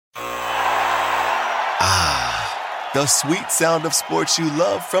The sweet sound of sports you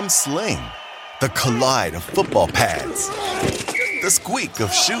love from Sling. The collide of football pads. The squeak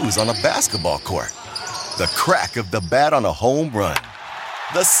of shoes on a basketball court. The crack of the bat on a home run.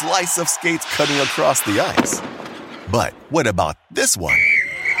 The slice of skates cutting across the ice. But what about this one?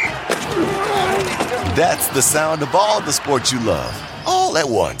 That's the sound of all the sports you love, all at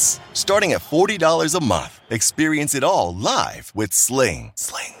once. Starting at $40 a month. Experience it all live with Sling.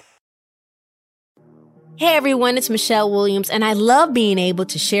 Hey everyone, it's Michelle Williams, and I love being able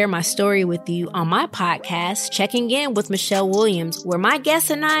to share my story with you on my podcast, Checking In with Michelle Williams, where my guests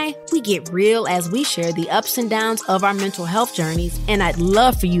and I, we get real as we share the ups and downs of our mental health journeys, and I'd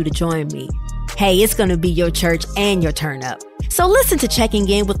love for you to join me. Hey, it's going to be your church and your turn up. So listen to Checking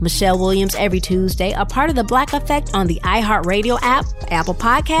In with Michelle Williams every Tuesday, a part of the Black Effect on the iHeartRadio app, Apple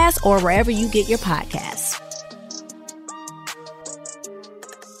Podcasts, or wherever you get your podcasts.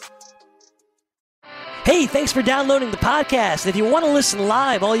 Hey, thanks for downloading the podcast. If you want to listen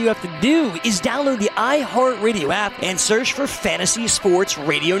live, all you have to do is download the iHeartRadio app and search for Fantasy Sports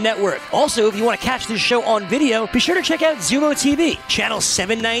Radio Network. Also, if you want to catch this show on video, be sure to check out Zumo TV, channel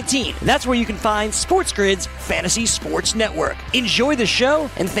 719. That's where you can find Sports Grid's Fantasy Sports Network. Enjoy the show,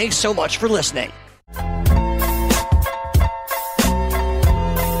 and thanks so much for listening.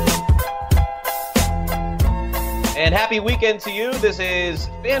 And happy weekend to you. This is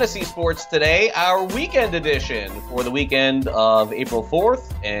Fantasy Sports Today, our weekend edition for the weekend of April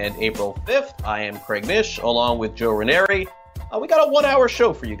 4th and April 5th. I am Craig Mish along with Joe Ranieri. We got a 1-hour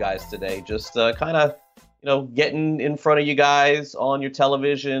show for you guys today. Just kind of, getting in front of you guys on your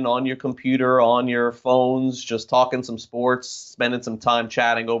television, on your computer, on your phones, just talking some sports, spending some time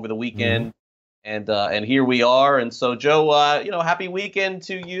chatting over the weekend. And here we are. And so, Joe, happy weekend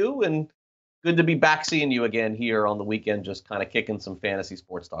to you, and good to be back seeing you again here on the weekend, just kind of kicking some fantasy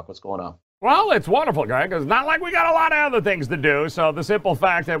sports talk. What's going on? Well, it's wonderful, Greg. It's not like we got a lot of other things to do. So the simple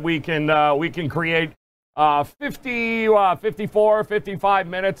fact that we can create 54, 55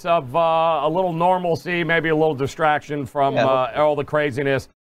 minutes of a little normalcy, maybe a little distraction from all the craziness.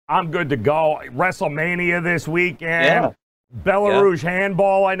 I'm good to go. WrestleMania this weekend. Yeah. Belarus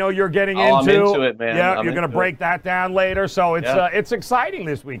handball, I know you're getting into. I'm into it, man. Yeah, you're going to break that down later. So it's exciting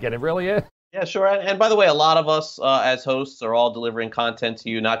this weekend. It really is. Yeah, sure. And by the way, a lot of us as hosts are all delivering content to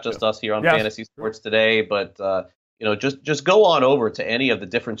you, not just us here on Fantasy Sports Today, but just go on over to any of the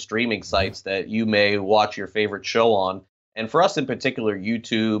different streaming sites that you may watch your favorite show on. And for us in particular,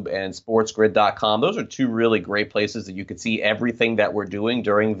 YouTube and SportsGrid.com, those are two really great places that you can see everything that we're doing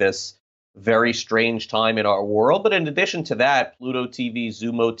during this very strange time in our world. But in addition to that, Pluto TV,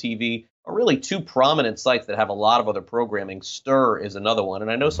 Zumo TV are really two prominent sites that have a lot of other programming. Stir is another one. And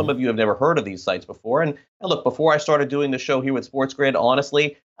I know some of you have never heard of these sites before. And look, before I started doing the show here with Sports Grid,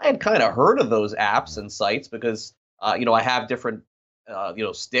 honestly, I had kind of heard of those apps and sites because, I have different,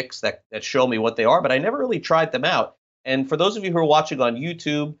 sticks that show me what they are, but I never really tried them out. And for those of you who are watching on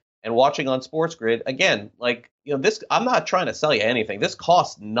YouTube and watching on Sports Grid, again, this, I'm not trying to sell you anything. This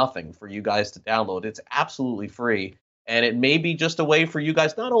costs nothing for you guys to download. It's absolutely free. And it may be just a way for you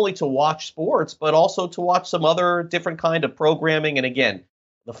guys not only to watch sports, but also to watch some other different kind of programming. And again,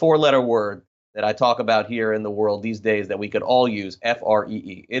 the 4-letter word that I talk about here in the world these days that we could all use,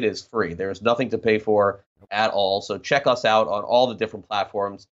 FREE. It is free. There's nothing to pay for at all. So check us out on all the different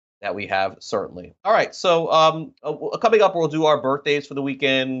platforms that we have, certainly. All right, so coming up, we'll do our birthdays for the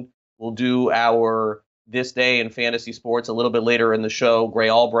weekend. We'll do our This Day in Fantasy Sports a little bit later in the show.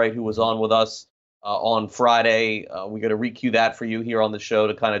 Gray Albright, who was on with us on Friday, we're going to re-cue that for you here on the show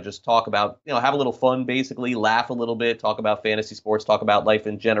to kind of just talk about, have a little fun, basically, laugh a little bit, talk about fantasy sports, talk about life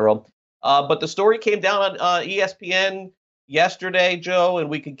in general. But the story came down on ESPN yesterday, Joe, and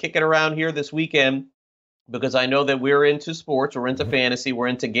we can kick it around here this weekend because I know that we're into sports, we're into fantasy, we're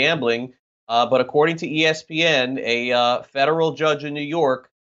into gambling. But according to ESPN, a federal judge in New York,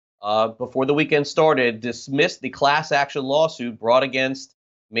 before the weekend started, dismissed the class action lawsuit brought against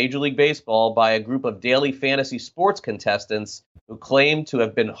Major League Baseball by a group of daily fantasy sports contestants who claimed to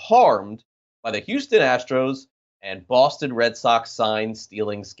have been harmed by the Houston Astros and Boston Red Sox sign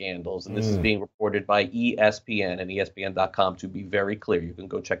stealing scandals. And this is being reported by ESPN and ESPN.com, to be very clear. You can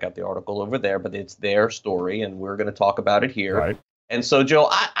go check out the article over there, but it's their story, and we're going to talk about it here. Right. And so, Joe,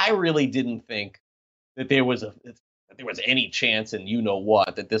 I really didn't think that there was any chance in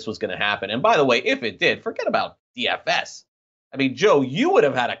what that this was going to happen. And by the way, if it did, forget about DFS. I mean, Joe, you would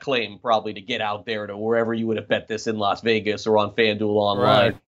have had a claim probably to get out there to wherever you would have bet this in Las Vegas or on FanDuel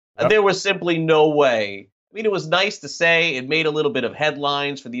Online. Right. And there was simply no way. I mean, it was nice to say. It made a little bit of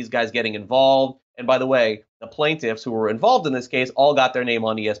headlines for these guys getting involved. And by the way, the plaintiffs who were involved in this case all got their name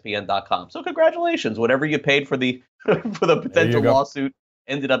on ESPN.com. So congratulations. Whatever you paid for the for the potential lawsuit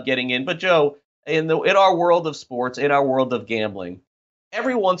ended up getting in. But Joe, in our world of sports, in our world of gambling,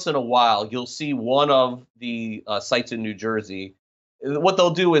 every once in a while you'll see one of the sites in New Jersey. What they'll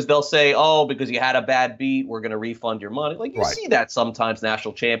do is they'll say, oh, because you had a bad beat, we're going to refund your money. Like you see that sometimes,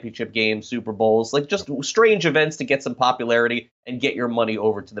 national championship games, Super Bowls, like just strange events to get some popularity and get your money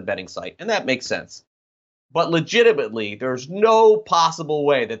over to the betting site. And that makes sense. But legitimately, there's no possible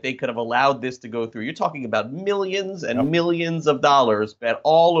way that they could have allowed this to go through. You're talking about millions and millions of dollars bet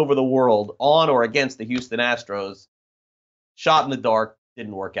all over the world on or against the Houston Astros. Shot in the dark,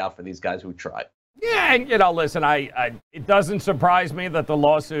 didn't work out for these guys who tried. Yeah, and, listen, it doesn't surprise me that the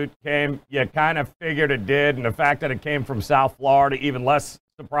lawsuit came. You kind of figured it did, and the fact that it came from South Florida, even less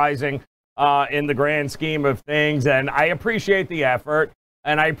surprising in the grand scheme of things. And I appreciate the effort,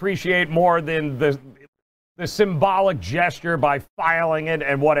 and I appreciate more than the symbolic gesture by filing it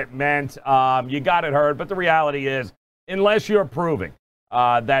and what it meant. You got it heard, but the reality is, unless you're proving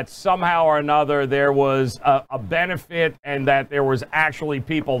that somehow or another there was a benefit and that there was actually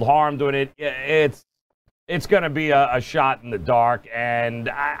people harmed doing it, it's going to be a shot in the dark. And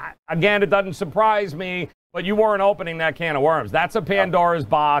again, it doesn't surprise me, but you weren't opening that can of worms. That's a Pandora's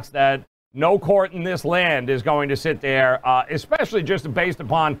box that no court in this land is going to sit there, especially just based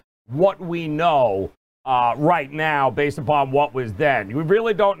upon what we know right now, based upon what was then. We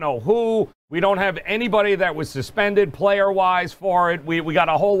really don't know who. We don't have anybody that was suspended player-wise for it. We got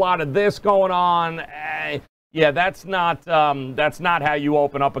a whole lot of this going on. Yeah, that's not how you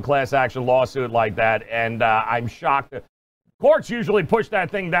open up a class action lawsuit like that. And I'm shocked. Courts usually push that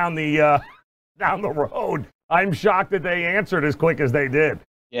thing down the road. I'm shocked that they answered as quick as they did.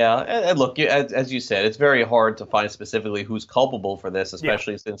 Yeah, and look, as you said, it's very hard to find specifically who's culpable for this,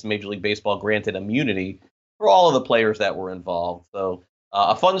 especially since Major League Baseball granted immunity for all of the players that were involved. So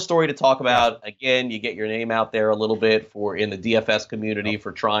a fun story to talk about. Again, you get your name out there a little bit in the DFS community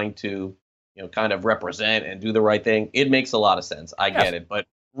for trying to, kind of represent and do the right thing. It makes a lot of sense. I get it. But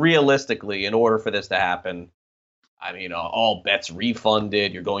realistically, in order for this to happen, I mean, all bets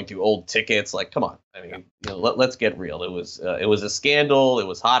refunded. You're going through old tickets. Like, come on. I mean, let's get real. It was a scandal. It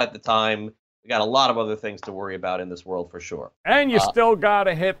was hot at the time. We got a lot of other things to worry about in this world for sure. And you still got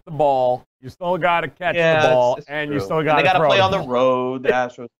to hit the ball. You still got to catch the ball, and true. You still got to play on the road. The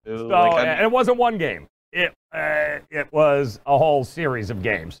Astros too. And it wasn't one game. It was a whole series of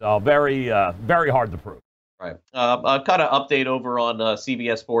games. So very hard to prove. Right. Kind of update over on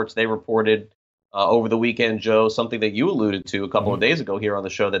CBS Sports. They reported over the weekend, Joe, something that you alluded to a couple of days ago here on the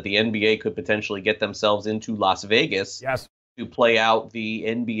show, that the NBA could potentially get themselves into Las Vegas. Yes. To play out the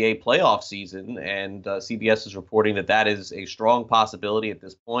NBA playoff season, and CBS is reporting that is a strong possibility at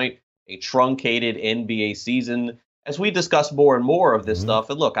this point, a truncated NBA season. As we discuss more and more of this stuff,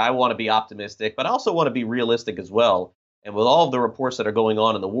 and look, I want to be optimistic, but I also want to be realistic as well. And with all of the reports that are going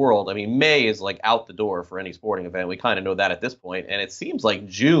on in the world, I mean, May is like out the door for any sporting event. We kind of know that at this point. And it seems like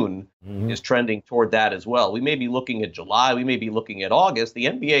June is trending toward that as well. We may be looking at July. We may be looking at August. The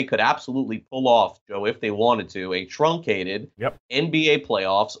NBA could absolutely pull off, Joe, if they wanted to, a truncated NBA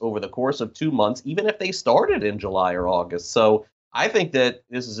playoffs over the course of 2 months, even if they started in July or August. So I think that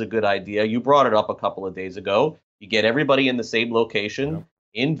this is a good idea. You brought it up a couple of days ago. You get everybody in the same location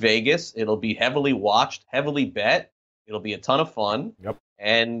in Vegas. It'll be heavily watched, heavily bet. It'll be a ton of fun. Yep.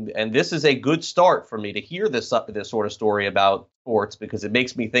 And this is a good start for me to hear this sort of story about sports, because it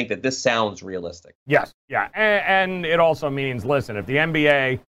makes me think that this sounds realistic. Yes. Yeah. And it also means, listen, if the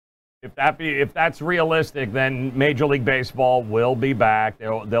NBA, if that's realistic, then Major League Baseball will be back.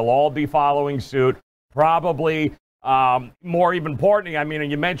 They'll all be following suit. Probably more even importantly, I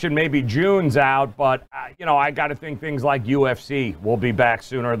mean, you mentioned maybe June's out, but, I got to think things like UFC will be back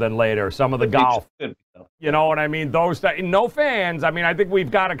sooner than later. Some of the golf. You know what I mean? No fans. I mean, I think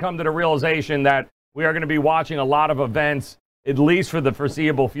we've got to come to the realization that we are going to be watching a lot of events, at least for the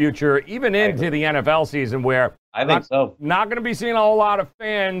foreseeable future, even into the NFL season, where I think not going to be seeing a whole lot of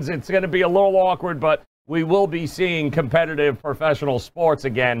fans. It's going to be a little awkward, but we will be seeing competitive professional sports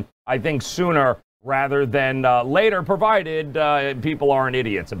again, I think, sooner rather than later, provided people aren't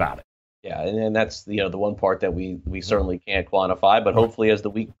idiots about it. Yeah, and that's the one part that we certainly can't quantify, but hopefully as the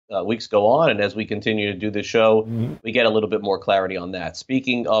weeks go on and as we continue to do the show, we get a little bit more clarity on that.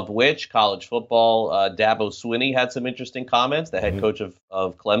 Speaking of which, college football, Dabo Swinney had some interesting comments, the head coach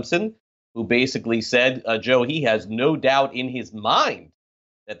of Clemson, who basically said, Joe, he has no doubt in his mind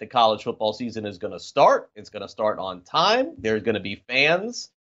that the college football season is going to start. It's going to start on time. There's going to be fans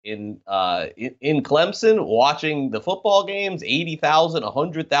in Clemson watching the football games, 80,000,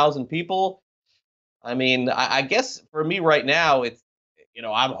 100,000 people. I mean, I guess for me right now, it's,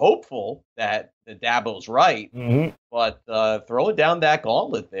 I'm hopeful that the Dabo's right, but throwing down that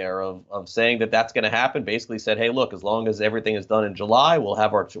gauntlet there of saying that that's going to happen, basically said, hey, look, as long as everything is done in July, we'll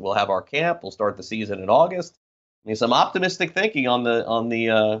have our camp, we'll start the season in August. I mean, some optimistic thinking on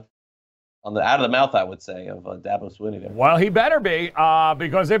the out of the mouth, I would say, of Dabo Swinney there. Well, he better be,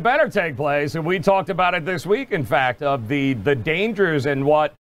 because it better take place. And we talked about it this week, in fact, of the dangers and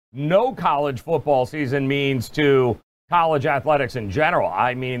what no college football season means to college athletics in general.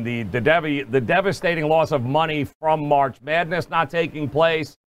 I mean, the devastating loss of money from March Madness not taking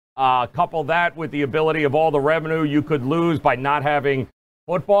place. Couple that with the ability of all the revenue you could lose by not having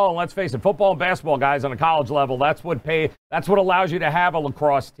football. And let's face it, football and basketball, guys, on a college level, that's what allows you to have a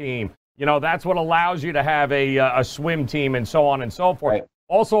lacrosse team. That's what allows you to have a swim team and so on and so forth. Right.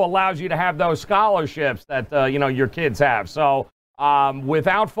 Also allows you to have those scholarships that, your kids have. So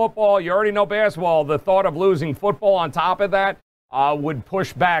without football, you already know basketball. The thought of losing football on top of that would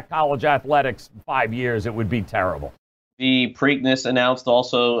push back college athletics 5 years. It would be terrible. The Preakness announced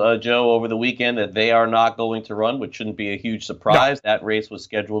also, Joe, over the weekend that they are not going to run, which shouldn't be a huge surprise. No. That race was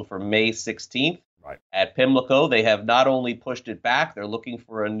scheduled for May 16th. Right. At Pimlico. They have not only pushed it back, they're looking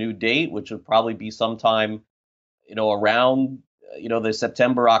for a new date, which would probably be sometime, around, the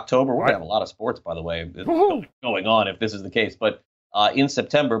September, October. We're going to have a lot of sports, by the way, going on if this is the case, but in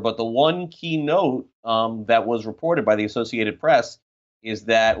September. But the one key note that was reported by the Associated Press is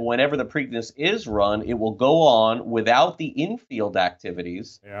that whenever the Preakness is run, it will go on without the infield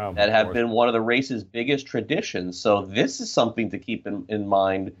activities that have been one of the race's biggest traditions. So this is something to keep in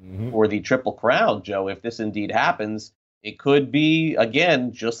mind for the Triple Crown, Joe. If this indeed happens, it could be,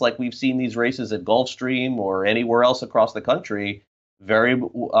 again, just like we've seen these races at Gulfstream or anywhere else across the country, very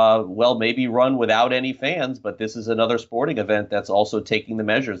well maybe run without any fans. But this is another sporting event that's also taking the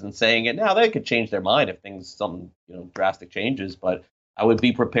measures and saying it. Now, they could change their mind if something drastic changes, but I would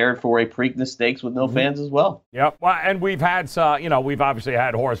be prepared for a Preakness Stakes with no fans as well. Yep. Well, and we've had, we've obviously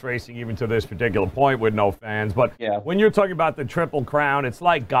had horse racing even to this particular point with no fans. But when you're talking about the Triple Crown, it's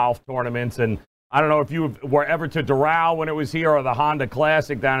like golf tournaments. And I don't know if you were ever to Doral when it was here or the Honda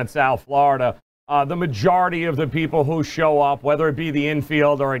Classic down in South Florida. The majority of the people who show up, whether it be the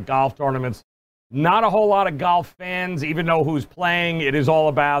infield or at golf tournaments, not a whole lot of golf fans, even though who's playing. It is all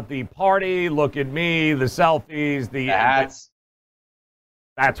about the party, look at me, the selfies,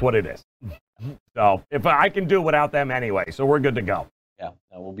 That's what it is. So if I can do without them anyway, so we're good to go. Yeah,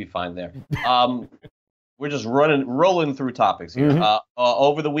 we'll be fine there. We're just rolling through topics here.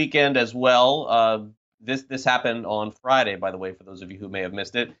 Over the weekend as well, this happened on Friday, by the way, for those of you who may have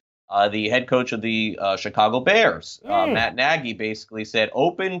missed it. The head coach of the Chicago Bears, Matt Nagy, basically said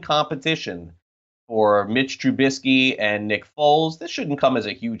open competition for Mitch Trubisky and Nick Foles. This shouldn't come as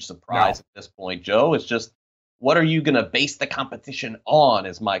a huge surprise at this point, Joe. It's just, what are you going to base the competition on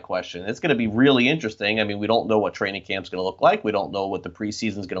is my question. It's going to be really interesting. I mean, we don't know what training camp's going to look like. We don't know what the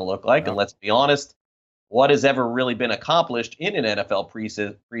preseason is going to look like. And let's be honest, what has ever really been accomplished in an NFL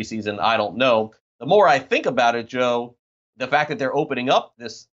preseason, I don't know. The more I think about it, Joe, the fact that they're opening up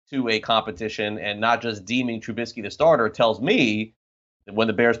this to a competition and not just deeming Trubisky the starter tells me that when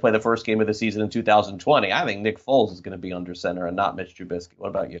the Bears play the first game of the season in 2020, I think Nick Foles is going to be under center and not Mitch Trubisky. What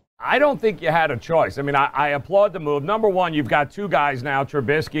about you? I don't think you had a choice. I mean, I applaud the move. Number one, you've got two guys now,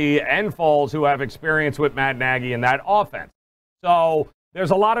 Trubisky and Foles, who have experience with Matt Nagy in that offense. So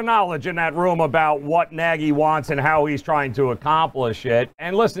there's a lot of knowledge in that room about what Nagy wants and how he's trying to accomplish it.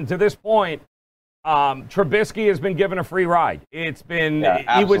 And listen, to this point, Trubisky has been given a free ride. It's been,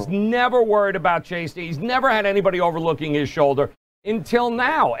 he was never worried about Chase. He's never had anybody overlooking his shoulder until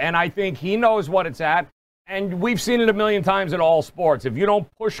now. And I think he knows what it's at. And we've seen it a million times in all sports. If you don't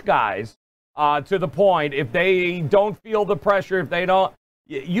push guys to the point, if they don't feel the pressure, if they don't,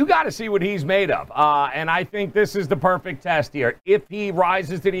 you got to see what he's made of. And I think this is the perfect test here. If he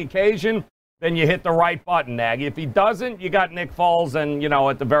rises to the occasion, then you hit the right button, Nagy. If he doesn't, you got Nick Foles and,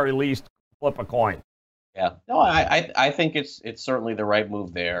 at the very least, flip a coin. Yeah. No, I think it's certainly the right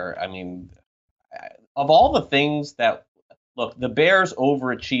move there. I mean, of all the things that, look, the Bears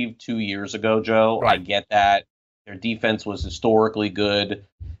overachieved 2 years ago, Joe. Right. I get that. Their defense was historically good.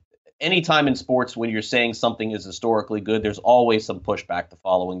 Anytime in sports when you're saying something is historically good, there's always some pushback the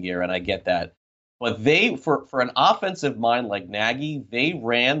following year, and I get that. But they, for an offensive mind like Nagy, they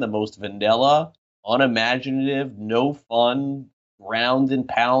ran the most vanilla, unimaginative, no fun, ground and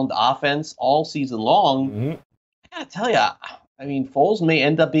pound offense all season long. Mm-hmm. I gotta tell you, I mean, Foles may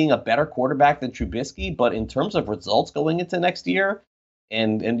end up being a better quarterback than Trubisky, but in terms of results going into next year,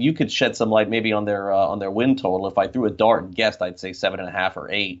 And you could shed some light maybe on their win total. If I threw a dart and guessed, I'd say 7.5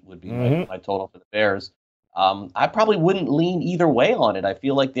 or 8 would be my total for the Bears. I probably wouldn't lean either way on it. I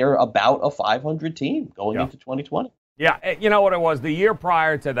feel like they're about a 500 team going into 2020. Yeah, you know what it was? The year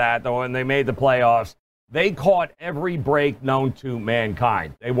prior to that, though, when they made the playoffs, they caught every break known to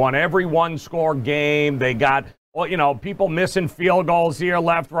mankind. They won every one-score game. They got, people missing field goals here,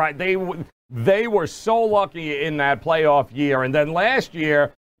 left, right. They were so lucky in that playoff year. And then last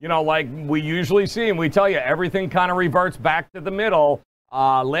year, like we usually see, and we tell you, everything kind of reverts back to the middle.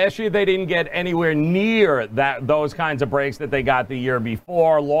 Last year, they didn't get anywhere near those kinds of breaks that they got the year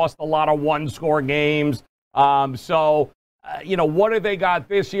before, lost a lot of one-score games. What do they got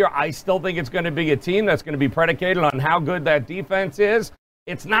this year? I still think it's going to be a team that's going to be predicated on how good that defense is.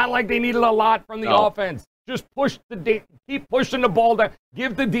 It's not like they needed a lot from the offense. Just keep pushing the ball down.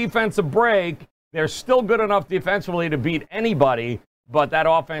 Give the defense a break. They're still good enough defensively to beat anybody, but that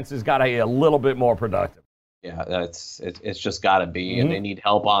offense has got to be a little bit more productive. Yeah, it's just got to be, and they need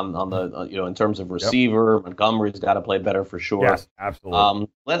help on the in terms of receiver. Yep. Montgomery's got to play better for sure. Yes, absolutely.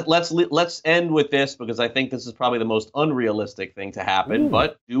 Let's end with this because I think this is probably the most unrealistic thing to happen,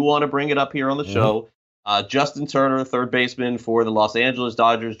 but do want to bring it up here on the show. Justin Turner, third baseman for the Los Angeles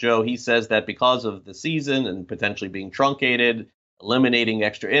Dodgers, Joe, he says that because of the season and potentially being truncated, eliminating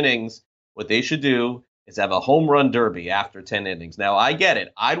extra innings, what they should do is have a home run derby after 10 innings. Now, I get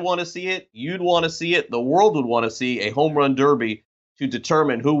it. I'd want to see it. You'd want to see it. The world would want to see a home run derby to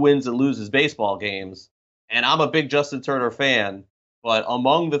determine who wins and loses baseball games. And I'm a big Justin Turner fan, but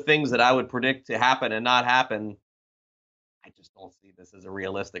among the things that I would predict to happen and not happen, I just don't see this as a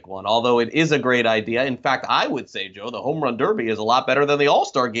realistic one, although it is a great idea. In fact, I would say, Joe, the home run derby is a lot better than the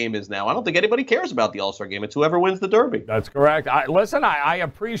All-Star game is now. I don't think anybody cares about the All-Star game. It's whoever wins the derby. That's correct. I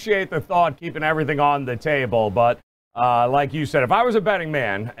appreciate the thought, keeping everything on the table, but like you said, if I was a betting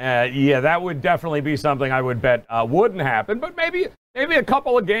man, that would definitely be something I would bet wouldn't happen, but maybe a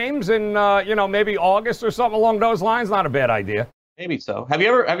couple of games in, maybe August or something along those lines, not a bad idea. Maybe so. Have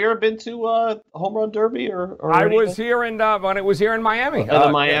you ever been to a home run derby or I was here when it was here in Miami.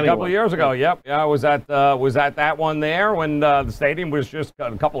 Miami a couple of years ago. Yep. Yeah, I was at that one there when the stadium was just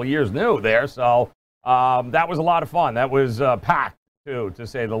a couple of years new there. So that was a lot of fun. That was packed too, to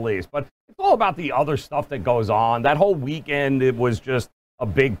say the least. But it's all about the other stuff that goes on. That whole weekend, it was just a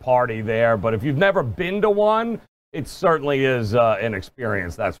big party there. But if you've never been to one, it certainly is an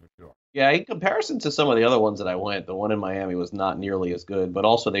experience. That's for sure. Yeah, in comparison to some of the other ones that I went, the one in Miami was not nearly as good. But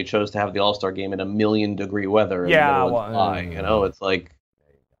also, they chose to have the All-Star game in 1,000,000-degree weather. It's like,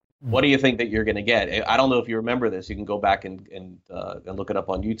 what do you think that you're going to get? I don't know if you remember this. You can go back and look it up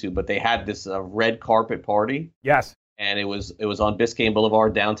on YouTube. But they had this red carpet party. Yes. And it was on Biscayne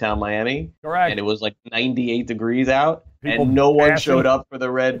Boulevard, downtown Miami. Correct. And it was like 98 degrees out, and no one showed up for the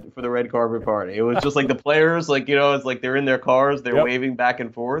red carpet party. It was just like the players, it's like they're in their cars, they're waving back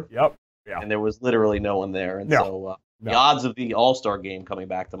and forth. Yep. Yeah. And there was literally no one there. And so the odds of the All-Star game coming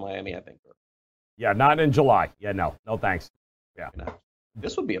back to Miami, I think. Not in July. Yeah, no thanks. Yeah.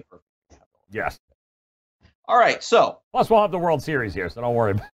 This would be a perfect example. Yes. All right, so. Plus, we'll have the World Series here, so don't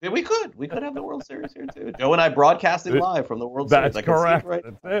worry about it. We could have the World Series here, too. Joe and I broadcasting live from the World Series. That's correct.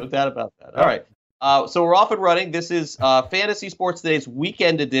 No doubt about that. All right. So we're off and running. This is Fantasy Sports Today's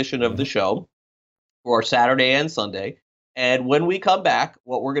weekend edition of the show for Saturday and Sunday. And when we come back,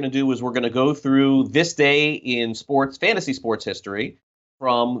 what we're going to do is we're going to go through this day in fantasy sports history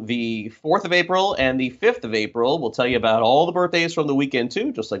from the 4th of April and the 5th of April. We'll tell you about all the birthdays from the weekend,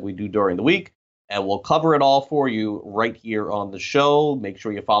 too, just like we do during the week. And we'll cover it all for you right here on the show. Make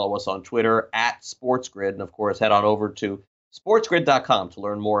sure you follow us on Twitter @SportsGrid. And, of course, head on over to sportsgrid.com to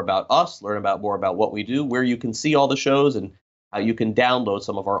learn more about us, learn more about what we do, where you can see all the shows, and how you can download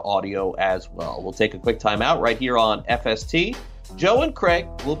some of our audio as well. We'll take a quick time out right here on FST. Joe and Craig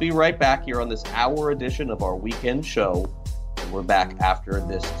will be right back here on this hour edition of our weekend show. And we're back after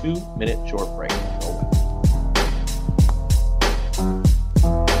this 2-minute short break.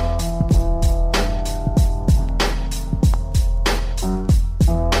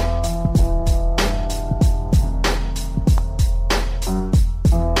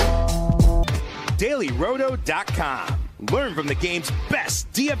 DailyRoto.com. Learn from the game's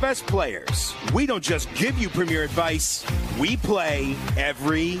best DFS players. We don't just give you premier advice, we play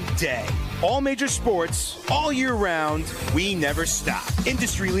every day. All major sports, all year round, we never stop.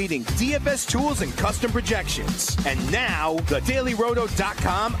 Industry-leading DFS tools and custom projections. And now, the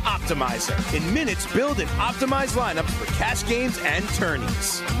DailyRoto.com Optimizer. In minutes, build and optimize lineups for cash games and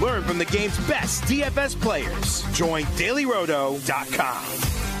tourneys. Learn from the game's best DFS players. Join DailyRoto.com.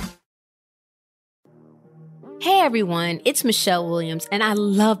 Hey everyone, it's Michelle Williams, and I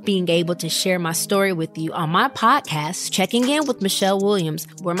love being able to share my story with you on my podcast, Checking In with Michelle Williams,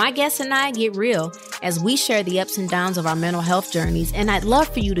 where my guests and I get real as we share the ups and downs of our mental health journeys, and I'd love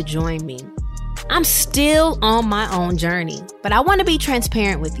for you to join me. I'm still on my own journey, but I want to be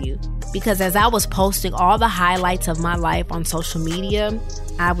transparent with you because as I was posting all the highlights of my life on social media,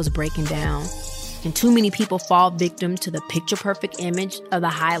 I was breaking down. And too many people fall victim to the picture-perfect image of the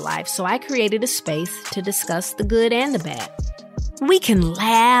high life, so I created a space to discuss the good and the bad. We can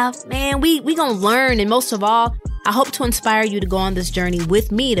laugh, man, we gonna learn, and most of all, I hope to inspire you to go on this journey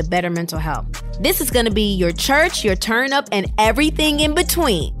with me to better mental health. This is gonna be your church, your turn-up, and everything in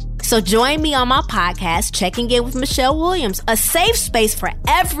between. So join me on my podcast, Checking In with Michelle Williams, a safe space for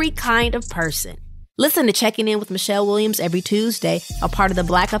every kind of person. Listen to Checking In with Michelle Williams every Tuesday, a part of the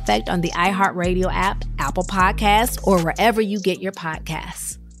Black Effect on the iHeartRadio app, Apple Podcasts, or wherever you get your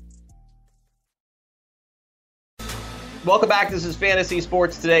podcasts. Welcome back. This is Fantasy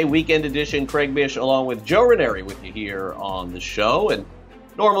Sports Today, weekend edition. Craig Mish along with Joe Ranieri with you here on the show. And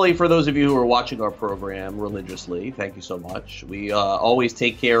normally, for those of you who are watching our program religiously, thank you so much. We always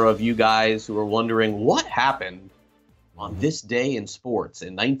take care of you guys who are wondering what happened on this day in sports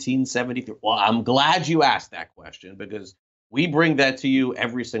in 1973. Well, I'm glad you asked that question because we bring that to you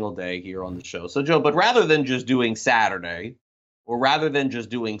every single day here on the show. So, Joe, but rather than just doing Saturday or rather than just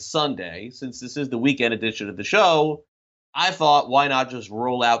doing Sunday, since this is the weekend edition of the show, I thought, why not just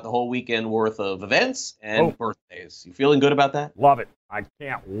roll out the whole weekend worth of events and birthdays? You feeling good about that? Love it. I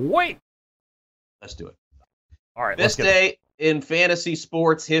can't wait. Let's do it. All right. This day in fantasy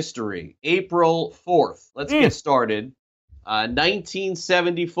sports history, April 4th. Let's get started.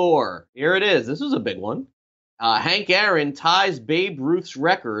 1974. Here it is. This is a big one. Hank Aaron ties Babe Ruth's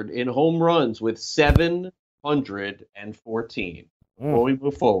record in home runs with 714. Before we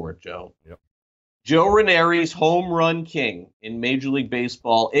move forward, Joe. Yep. Joe Ranieri's home run king in Major League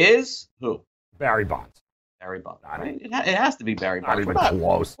Baseball is who? Barry Bonds. Barry Bonds. Right? It has to be Barry Bonds. Not even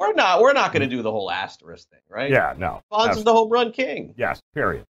close. We're not going to do the whole asterisk thing, right? Yeah, no. Bonds is the home run king. Yes,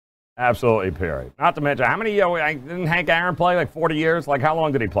 period. Absolutely, period. Not to mention, how many didn't Hank Aaron play, like 40 years? Like, how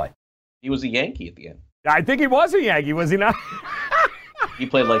long did he play? He was a Yankee at the end. I think he was a Yankee, was he not? He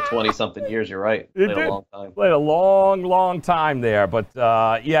played like 20-something years, you're right. He played did. A long time. Played a long, long time there. But,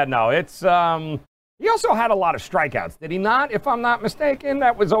 yeah, no, it's he also had a lot of strikeouts, did he not? If I'm not mistaken,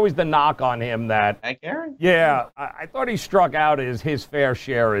 that was always the knock on him that. Hank Aaron? Yeah, I thought he struck out his fair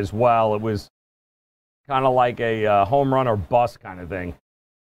share as well. It was kind of like a home run or bust kind of thing.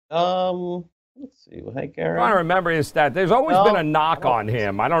 Let's see. Hank Aaron. I'm trying to remember his stat. There's always been a knock on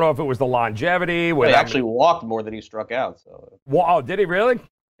him. I don't know if it was the longevity. He actually walked more than he struck out. So. Oh, did he really?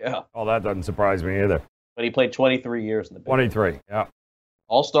 Yeah. Oh, that doesn't surprise me either. But he played 23 years in the big 23, yeah.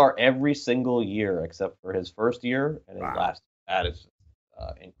 All-Star every single year except for his first year and his last. That is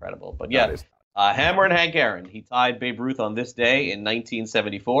incredible. But yeah, Hammer and Hank Aaron. He tied Babe Ruth on this day in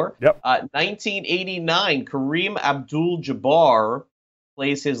 1974. Yep. 1989, Kareem Abdul-Jabbar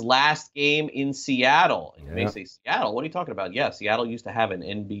plays his last game in Seattle. You may say, Seattle? What are you talking about? Yeah, Seattle used to have an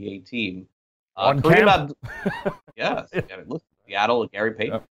NBA team. Kareem Look, Seattle, Gary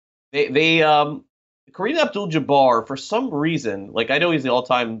Payton. Yep. Kareem Abdul-Jabbar, for some reason, like I know he's the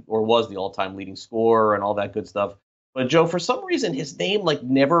all-time or was the all-time leading scorer and all that good stuff, but Joe, for some reason, his name like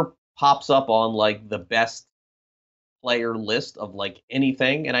never pops up on like the best player list of like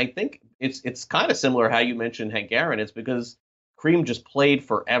anything. And I think it's kind of similar how you mentioned Hank Aaron. It's because Kareem just played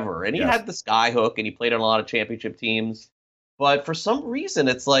forever, and he had the sky hook, and he played on a lot of championship teams. But for some reason,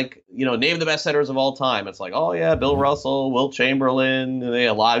 it's like, name the best centers of all time. It's like, oh, yeah, Bill Russell, Wilt Chamberlain,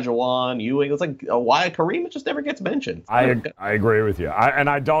 Elijah Wan, Ewing. It's like, why Kareem just never gets mentioned. I agree with you. And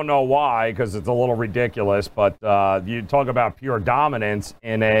I don't know why, because it's a little ridiculous. But you talk about pure dominance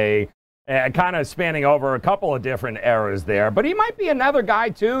in a kind of spanning over a couple of different eras there. But he might be another guy,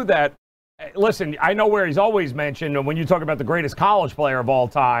 too, that, listen, I know where he's always mentioned. And when you talk about the greatest college player of all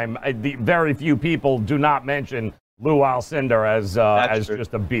time, the very few people do not mention Lou Alcindor as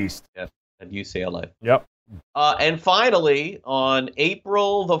just a beast. Yeah, at UCLA. Yep. And finally, on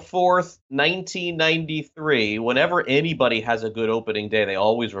April the 4th, 1993, whenever anybody has a good opening day, they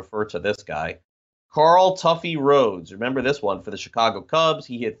always refer to this guy, Carl Tuffy Rhodes. Remember this one for the Chicago Cubs?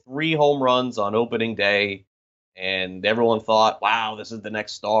 He hit 3 home runs on opening day, and everyone thought, wow, this is the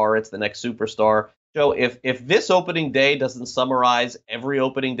next star. It's the next superstar. Joe, if this opening day doesn't summarize every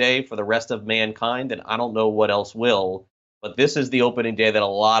opening day for the rest of mankind, then I don't know what else will. But this is the opening day that a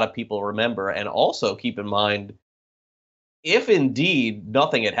lot of people remember. And also keep in mind, if indeed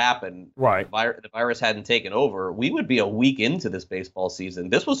nothing had happened, right, the virus hadn't taken over, we would be a week into this baseball season.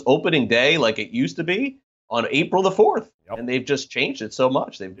 This was opening day like it used to be on April the 4th. Yep. And they've just changed it so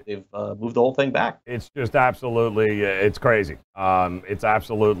much. They've moved the whole thing back. It's just absolutely, it's crazy. It's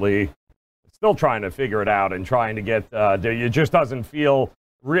absolutely still trying to figure it out and trying to get, it just doesn't feel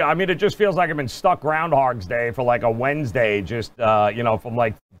real. I mean, it just feels like I've been stuck Groundhog's Day for like a Wednesday, just, from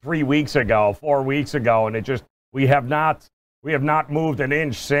like 3 weeks ago, 4 weeks ago. And it just, we have not moved an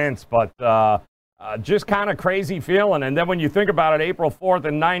inch since, but just kind of crazy feeling. And then when you think about it, April 4th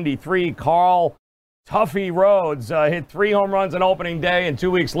in 93, Carl Tuffy Rhodes hit 3 home runs on opening day, and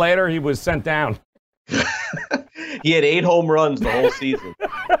 2 weeks later he was sent down. He had 8 home runs the whole season.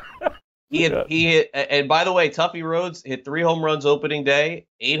 He hit, and by the way, Tuffy Rhodes hit 3 home runs opening day,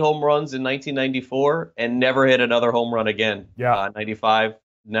 8 home runs in 1994, and never hit another home run again. Yeah, 95.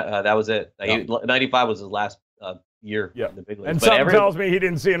 That was it. 95 was his last year in the big leagues. And something tells me he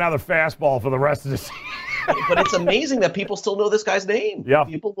didn't see another fastball for the rest of the season. But it's amazing that people still know this guy's name. Yeah.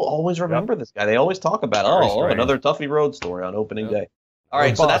 People will always remember this guy. They always talk about, another Tuffy Rhodes story on opening day. All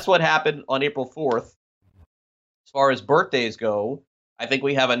right, so that's what happened on April 4th. As far as birthdays go, I think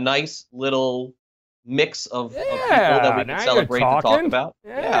we have a nice little mix of people that we can celebrate and talk about.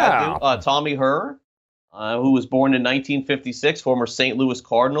 Yeah. Tommy Herr, who was born in 1956, former St. Louis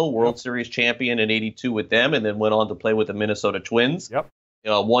Cardinal, World Series champion in '82 with them, and then went on to play with the Minnesota Twins. Yep.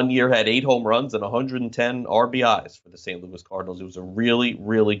 1 year had 8 home runs and 110 RBIs for the St. Louis Cardinals. He was a really,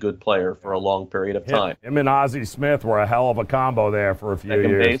 really good player for a long period of time. Him and Ozzie Smith were a hell of a combo there for a few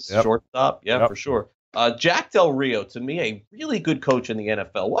years. Second base, shortstop, for sure. Jack Del Rio, to me, a really good coach in the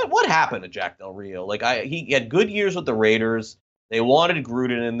NFL. What happened to Jack Del Rio? He had good years with the Raiders. They wanted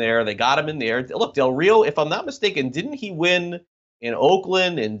Gruden in there. They got him in there. Look, Del Rio, if I'm not mistaken, didn't he win in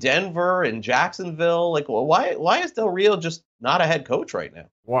Oakland, in Denver, in Jacksonville? Why is Del Rio just not a head coach right now?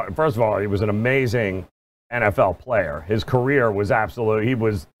 Well, first of all, he was an amazing NFL player. His career was he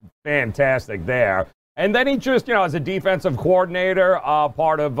was fantastic there. And then he just, as a defensive coordinator,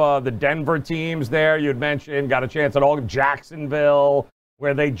 part of the Denver teams there, you'd mentioned, got a chance at Jacksonville,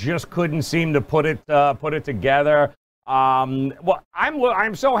 where they just couldn't seem to put it together. Well,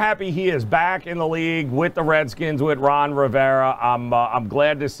 I'm so happy he is back in the league with the Redskins, with Ron Rivera. I'm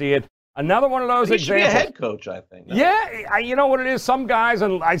glad to see it. Another one of those examples. He should be a head coach, I think. No? Yeah, you know what it is? Some guys,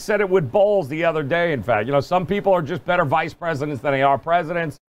 and I said it with Bowles the other day, in fact, some people are just better vice presidents than they are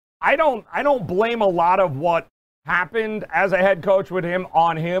presidents. I don't blame a lot of what happened as a head coach with him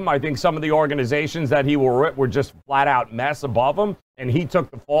on him. I think some of the organizations that he were just flat out mess above him, and he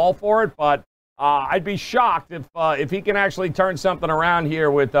took the fall for it. But I'd be shocked if he can actually turn something around here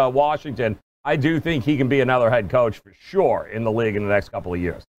with Washington. I do think he can be another head coach for sure in the league in the next couple of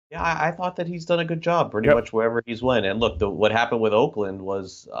years. Yeah, I thought that he's done a good job pretty much wherever he's went. And look, what happened with Oakland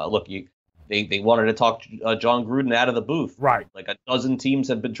was, they wanted to talk John Gruden out of the booth. Right. Like a dozen teams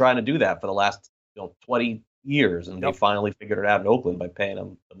have been trying to do that for the last 20 years, and they finally figured it out in Oakland by paying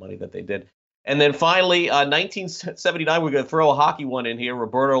them the money that they did. And then finally, 1979, we're going to throw a hockey one in here.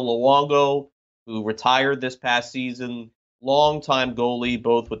 Roberto Luongo, who retired this past season, longtime goalie,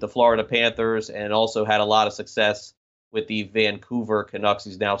 both with the Florida Panthers and also had a lot of success with the Vancouver Canucks.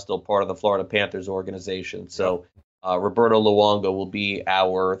 He's now still part of the Florida Panthers organization. So Roberto Luongo will be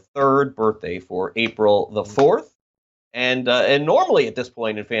our third birthday for April the 4th. And normally at this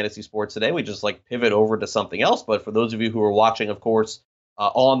point in fantasy sports today, we just pivot over to something else. But for those of you who are watching, of course,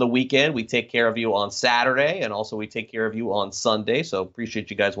 on the weekend, we take care of you on Saturday, and also we take care of you on Sunday. So appreciate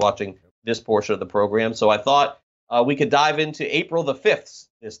you guys watching this portion of the program. So I thought we could dive into April the 5th,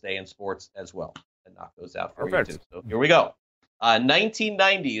 this day in sports as well, and knock those out for you too. So here we go.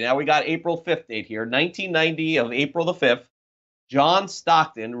 1990. Now we got April 5th date here. 1990 of April the 5th. John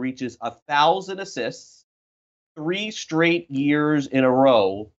Stockton reaches 1,000 assists 3 straight years in a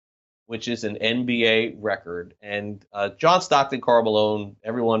row, which is an NBA record. And John Stockton, Karl Malone,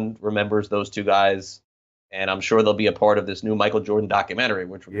 everyone remembers those two guys. And I'm sure they'll be a part of this new Michael Jordan documentary,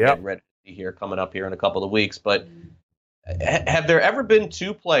 which we're getting ready to see here coming up here in a couple of weeks. But have there ever been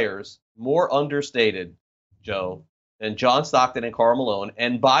two players more understated, Joe, than John Stockton and Karl Malone?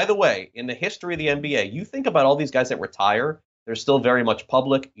 And by the way, in the history of the NBA, you think about all these guys that retire, they're still very much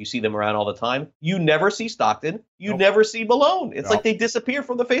public. You see them around all the time. You never see Stockton. You never see Malone. It's like they disappear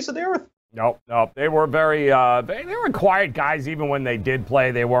from the face of the earth. Nope. They were very, they were quiet guys even when they did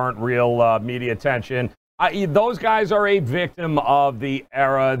play. They weren't real media attention. Those guys are a victim of the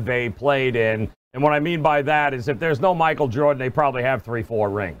era they played in. And what I mean by that is if there's no Michael Jordan, they probably have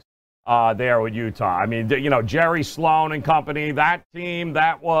 3-4 rings there with Utah. I mean, Jerry Sloan and company, that team,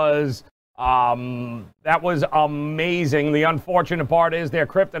 that was amazing. The unfortunate part is their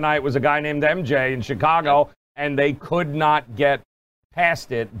kryptonite was a guy named MJ in Chicago, and they could not get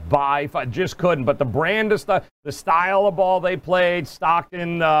past it by just couldn't. But the brand of stuff, the style of ball they played,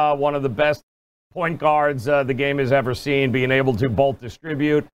 Stockton, one of the best point guards the game has ever seen, being able to both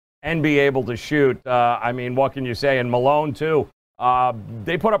distribute and be able to shoot. I mean, what can you say? And Malone, too.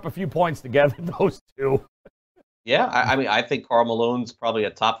 They put up a few points together, those two. Yeah, I mean, I think Karl Malone's probably a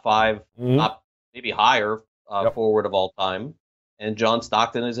top 5, top maybe higher forward of all time. And John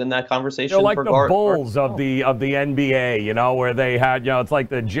Stockton is in that conversation. They're like the Bulls of the NBA, you know, where they had, you know, it's like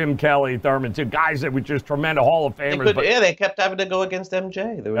the Jim Kelly, Thurman, two guys that were just tremendous Hall of Famers. They kept having to go against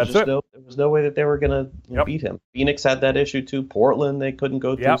MJ. There was no way that they were going to beat him. Phoenix had that issue too. Portland, they couldn't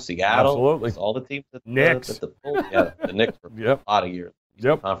go through. Seattle, absolutely. All the teams. Knicks. The Knicks for a lot of years.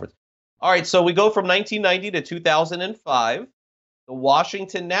 Conference. All right, so we go from 1990 to 2005. The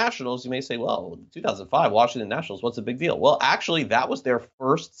Washington Nationals, you may say, well, 2005, Washington Nationals, what's the big deal? Well, actually, that was their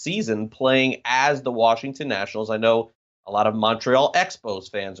first season playing as the Washington Nationals. I know a lot of Montreal Expos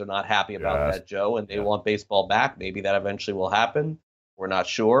fans are not happy about that, Joe, and they want baseball back. Maybe that eventually will happen. We're not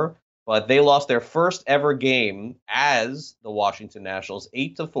sure. But they lost their first ever game as the Washington Nationals,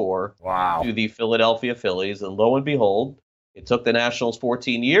 8-4 to the Philadelphia Phillies. And lo and behold, it took the Nationals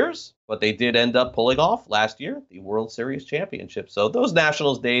 14 years, but they did end up pulling off last year the World Series championship. So those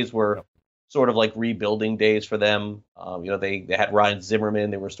Nationals days were sort of like rebuilding days for them. They had Ryan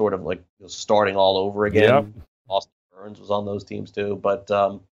Zimmerman. They were sort of like starting all over again. Austin Burns was on those teams too. But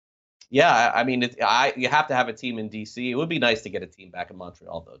I mean, you have to have a team in D.C. It would be nice to get a team back in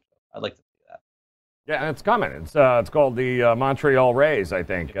Montreal, though. I'd like to see that. Yeah, it's coming. It's called the Montreal Rays, I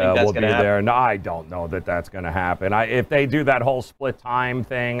think. Will be there. No, I don't know that that's going to happen. If they do that whole split time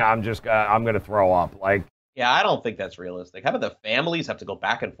thing, I'm going to throw up. I don't think that's realistic. How about the families have to go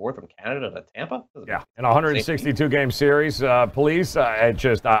back and forth from Canada to Tampa? Yeah, in a 162-game series, please.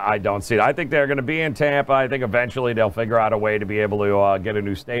 I don't see it. I think they're going to be in Tampa. I think eventually they'll figure out a way to be able to get a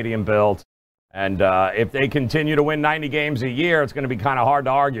new stadium built. And if they continue to win 90 games a year, it's going to be kind of hard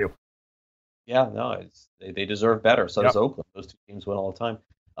to argue. Yeah, no, they deserve better. So does Oakland. Those two teams win all the time.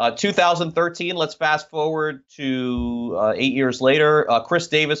 2013, let's fast forward to 8 years later. Chris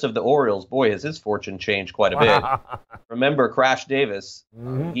Davis of the Orioles. Boy, has his fortune changed quite a bit. Remember Crash Davis?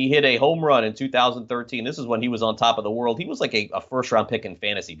 He hit a home run in 2013. This is when he was on top of the world. He was like a first-round pick in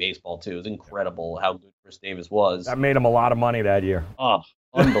fantasy baseball, too. It was incredible how good Chris Davis was. That made him a lot of money that year. Oh,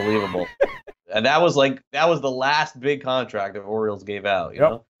 unbelievable. And that was the last big contract the Orioles gave out. You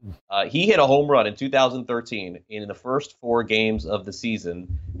know? He hit a home run in 2013 in the first 4 games of the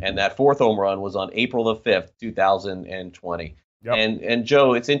season, and that 4th home run was on April the 5th, 2020. And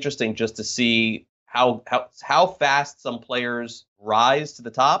Joe, it's interesting just to see how fast some players rise to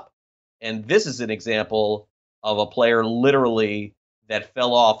the top, and this is an example of a player literally that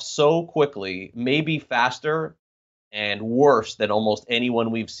fell off so quickly, maybe faster and worse than almost anyone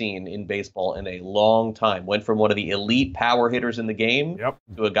we've seen in baseball in a long time. Went from one of the elite power hitters in the game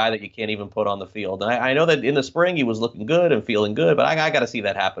to a guy that you can't even put on the field. And I know that in the spring he was looking good and feeling good, but I got to see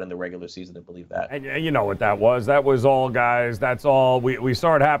that happen in the regular season to believe that. And you know what that was? That was all, guys. That's all. We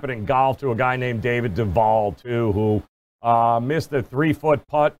saw it happen in golf to a guy named David Duval, too, who missed a 3-foot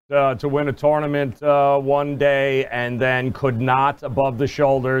putt to win a tournament one day and then could not, above the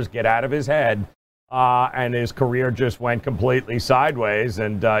shoulders, get out of his head. And his career just went completely sideways.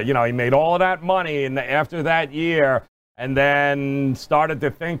 And, he made all of that money after that year and then started to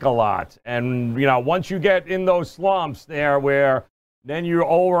think a lot. And, once you get in those slumps there where then you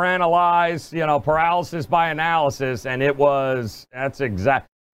overanalyze, paralysis by analysis, and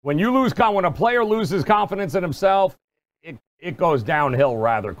when a player loses confidence in himself, it goes downhill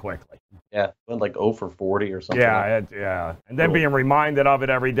rather quickly. Yeah, went like 0 for 40 or something. Yeah. And then being reminded of it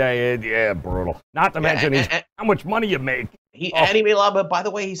every day, brutal. Not to mention how much money you make. He made a lot, but by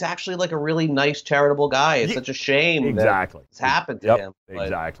the way, he's actually like a really nice, charitable guy. It's such a shame that it's happened to him.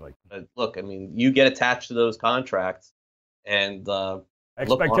 Exactly. But look, I mean, you get attached to those contracts and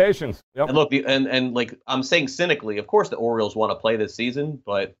expectations. And look, I'm saying cynically, of course the Orioles want to play this season,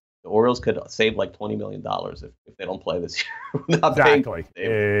 but the Orioles could save like $20 million if they don't play this year.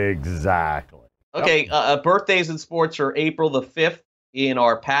 Exactly. Okay, birthdays in sports are April the 5th. In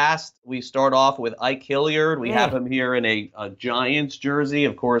our past, we start off with Ike Hilliard. We have him here in a Giants jersey.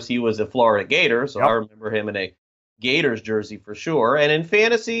 Of course, he was a Florida Gator, so I remember him in a Gators jersey for sure. And in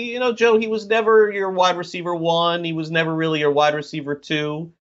fantasy, Joe, he was never your wide receiver 1. He was never really your wide receiver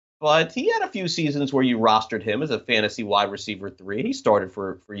 2. But he had a few seasons where you rostered him as a fantasy wide receiver 3. He started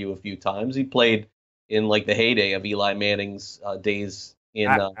for you a few times. He played in like the heyday of Eli Manning's days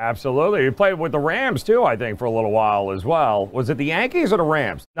Absolutely. He played with the Rams, too, I think, for a little while as well. Was it the Yankees or the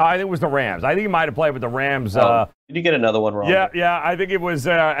Rams? No, I think it was the Rams. I think he might have played with the Rams. Did you get another one wrong? Yeah, I think it was,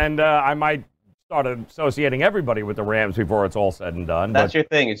 I might start associating everybody with the Rams before it's all said and done. That's your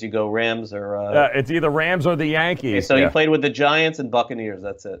thing, is you go Rams or... it's either Rams or the Yankees. Okay, so he played with the Giants and Buccaneers,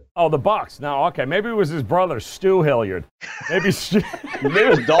 that's it. Oh, the Bucks. No, okay. Maybe it was his brother, Stu Hilliard. Maybe it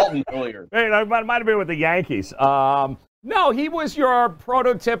was Dalton Hilliard. Hey, it might have been with the Yankees. No, he was your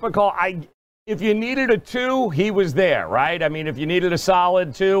prototypical. If you needed a 2, he was there, right? I mean, if you needed a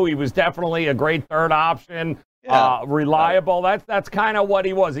solid 2, he was definitely a great third option, reliable. That's kind of what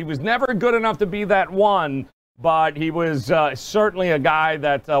he was. He was never good enough to be that 1, but he was certainly a guy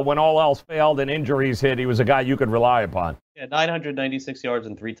that when all else failed and injuries hit, he was a guy you could rely upon. Yeah, 996 yards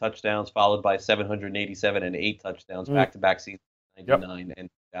and 3 touchdowns, followed by 787 and 8 touchdowns, back-to-back seasons, 99 and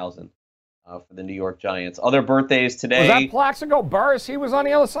 2000. For the New York Giants. Other birthdays today. Was that Plaxico Burress he was on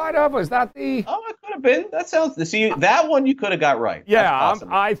the other side of? Was that the... Oh, it could have been. That sounds... See, that one you could have got right. Yeah,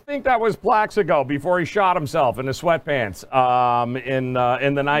 I think that was Plaxico before he shot himself in the sweatpants in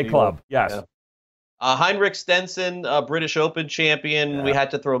the nightclub. Yes. Yeah. Heinrich Stenson, British Open champion. Yeah. We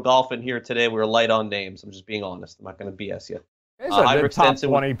had to throw golf in here today. We were light on names. I'm just being honest. I'm not going to BS you. He's a top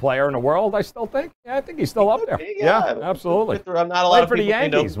 20 player in the world, I still think. Yeah, I think he's still up there. Yeah, absolutely. I'm not a lot of people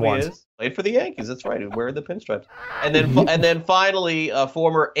know who he is. Played for the Yankees. That's right. Wearing the pinstripes. And then finally, a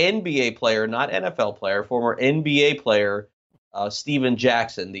former NBA player, not NFL player, former NBA player, Steven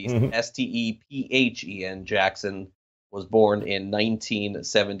Jackson, the Stephen Jackson, was born in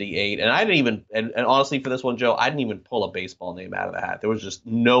 1978. And I didn't even, and honestly, for this one, Joe, I didn't even pull a baseball name out of the hat. There was just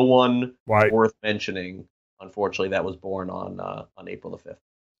no one worth mentioning. Unfortunately, that was born on April the 5th.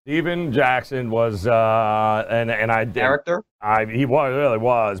 Steven Jackson was, character. He really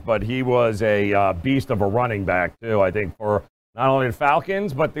was, but he was a beast of a running back too. I think for not only the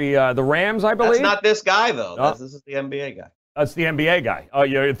Falcons but the Rams, I believe. That's not this guy though. No. This is the NBA guy. That's the NBA guy. Oh,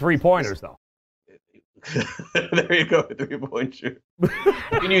 you're 3-pointers though. There you go, 3-point shoot.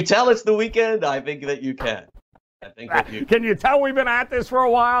 Can you tell it's the weekend? I think that you can. Can you tell we've been at this for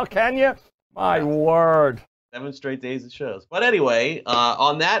a while? Can you? My word. 7 straight days it shows. But anyway,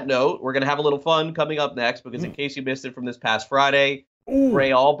 on that note, we're going to have a little fun coming up next because in case you missed it from this past Friday,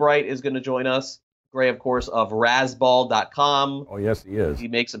 Gray Albright is going to join us. Gray, of course, of Razzball.com. Oh, yes, he is. He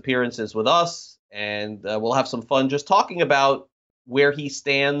makes appearances with us, and we'll have some fun just talking about where he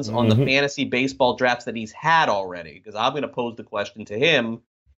stands on the fantasy baseball drafts that he's had already. Because I'm going to pose the question to him.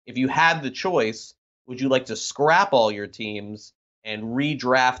 If you had the choice, would you like to scrap all your teams and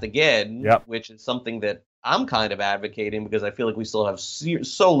redraft again, which is something that I'm kind of advocating because I feel like we still have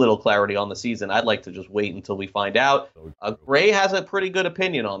so little clarity on the season. I'd like to just wait until we find out. Gray has a pretty good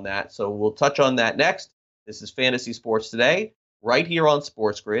opinion on that, so we'll touch on that next. This is Fantasy Sports Today, right here on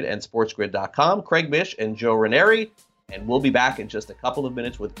SportsGrid and SportsGrid.com. Craig Mish and Joe Ranieri, and we'll be back in just a couple of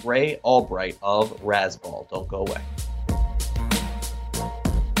minutes with Gray Albright of Razzball. Don't go away.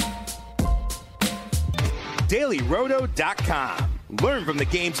 DailyRoto.com. Learn from the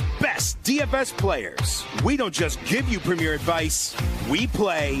game's best DFS players. We don't just give you premier advice, we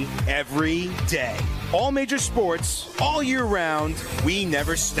play every day. All major sports, all year round, we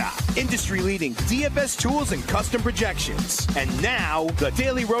never stop. Industry-leading DFS tools and custom projections. And now, the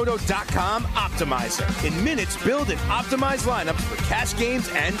DailyRoto.com Optimizer. In minutes, build and optimize lineups for cash games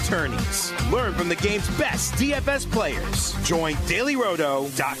and tourneys. Learn from the game's best DFS players. Join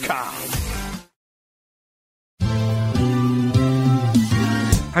DailyRoto.com.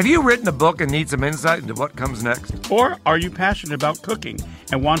 Have you written a book and need some insight into what comes next? Or are you passionate about cooking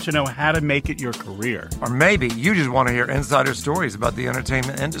and want to know how to make it your career? Or maybe you just want to hear insider stories about the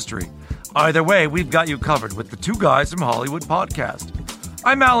entertainment industry. Either way, we've got you covered with the Two Guys from Hollywood podcast.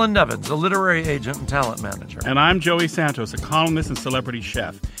 I'm Alan Nevins, a literary agent and talent manager. And I'm Joey Santos, a columnist and celebrity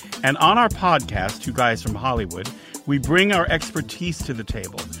chef. And on our podcast, Two Guys from Hollywood, we bring our expertise to the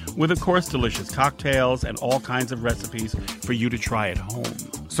table with, of course, delicious cocktails and all kinds of recipes for you to try at home.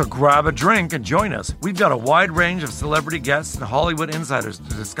 So grab a drink and join us. We've got a wide range of celebrity guests and Hollywood insiders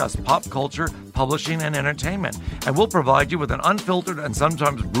to discuss pop culture, publishing, and entertainment. And we'll provide you with an unfiltered and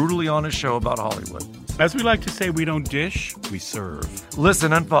sometimes brutally honest show about Hollywood. As we like to say, we don't dish, we serve.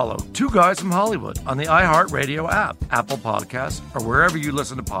 Listen and follow Two Guys from Hollywood on the iHeartRadio app, Apple Podcasts, or wherever you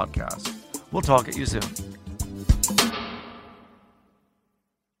listen to podcasts. We'll talk at you soon.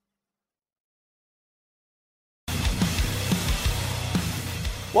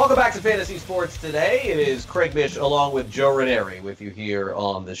 Welcome back to Fantasy Sports Today. It is Craig Mish along with Joe Ranieri with you here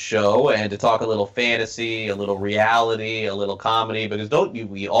on the show, and to talk a little fantasy, a little reality, a little comedy, because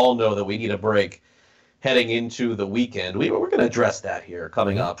we all know that we need a break heading into the weekend. We're going to address that here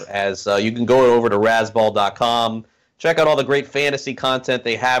coming up, as you can go over to razzball.com, check out all the great fantasy content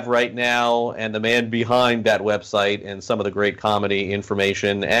they have right now, and the man behind that website and some of the great comedy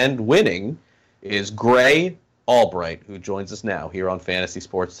information and winning is Gray Albright, who joins us now here on Fantasy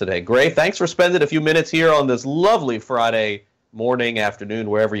Sports Today. Gray, thanks for spending a few minutes here on this lovely Friday morning, afternoon,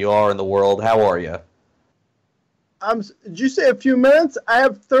 wherever you are in the world. How are you? Did you say a few minutes? I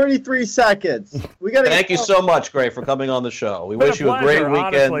have 33 seconds. We got. Thank you so much, Gray, for coming on the show. We wish you a great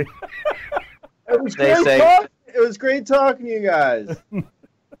weekend. It was great talking to you guys.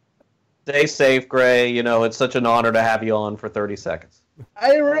 Stay safe, Gray. You know, it's such an honor to have you on for 30 seconds. I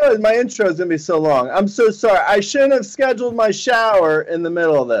didn't realize my intro was going to be so long. I'm so sorry. I shouldn't have scheduled my shower in the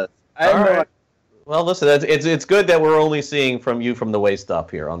middle of this. All right. Well, listen, it's good that we're only seeing from you from the waist up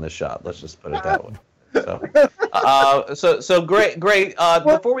here on this shot. Let's just put it that way. So great.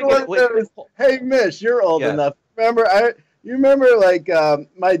 Before we get, hey, Mish, you're old enough. You remember like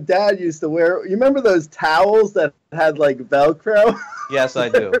my dad used to wear. You remember those towels that had like Velcro? Yes, I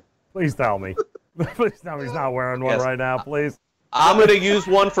do. Please tell me. Please tell me he's not wearing one right now, please. I'm gonna use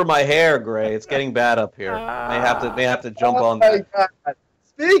one for my hair, Gray. It's getting bad up here. May have to jump on that. God.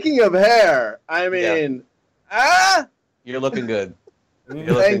 Speaking of hair, I mean, you're looking good.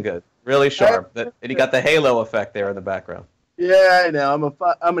 You're looking good. Really sharp. And you got the halo effect there in the background. Yeah, I know.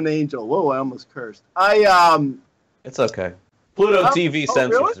 I'm an angel. Whoa, I almost cursed. It's okay. Pluto TV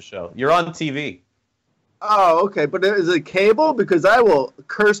censors the show. You're on TV. Oh, okay. But is it cable? Because I will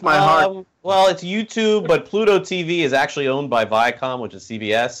curse my heart. Well, it's YouTube, but Pluto TV is actually owned by Viacom, which is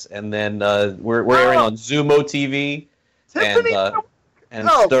CBS, and then we're airing on Zumo TV and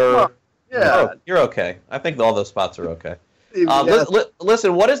Stir. Yeah, you're okay. I think all those spots are okay.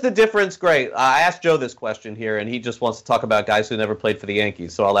 Listen, what is the difference? Great. I asked Joe this question here, and he just wants to talk about guys who never played for the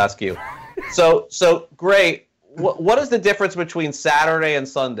Yankees, so I'll ask you. So great. What is the difference between Saturday and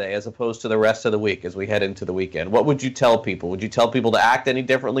Sunday as opposed to the rest of the week as we head into the weekend? What would you tell people? Would you tell people to act any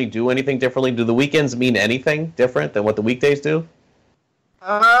differently, do anything differently? Do the weekends mean anything different than what the weekdays do?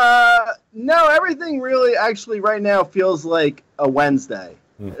 No, everything really actually right now feels like a Wednesday.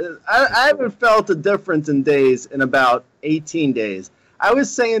 I haven't felt a difference in days in about 18 days. I was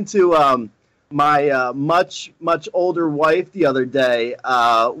saying to my much older wife the other day,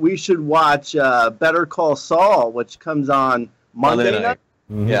 we should watch Better Call Saul, which comes on Monday night.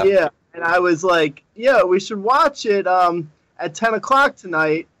 Mm-hmm. Yeah, and I was like, yeah, we should watch it at 10 o'clock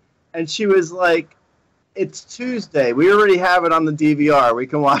tonight. And she was like, it's Tuesday. We already have it on the DVR. We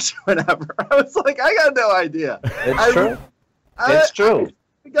can watch it whenever. I was like, I got no idea. It's true. It's true.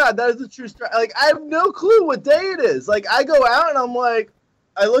 God, that is a true story. Like, I have no clue what day it is. Like, I go out and I'm like,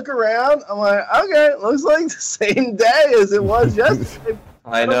 I look around. I'm like, okay, it looks like the same day as it was yesterday.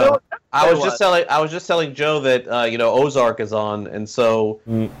 I know. I was just telling Joe that Ozark is on, and so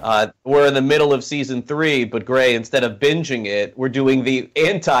we're in the middle of season 3. But Gray, instead of binging it, we're doing the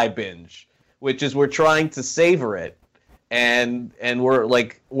anti-binge, which is we're trying to savor it. And we're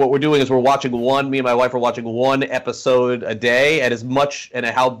like, what we're doing is we're watching me and my wife are watching one episode a day, and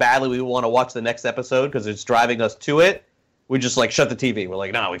how badly we want to watch the next episode because it's driving us to it. We just like shut the TV. We're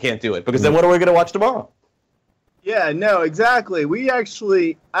like, no, we can't do it because then what are we going to watch tomorrow? Yeah, no, exactly. We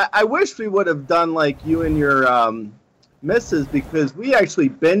actually, I wish we would have done like you and your missus, because we actually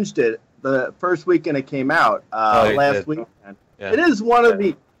binged it the first weekend it came out last weekend. Yeah. It is one of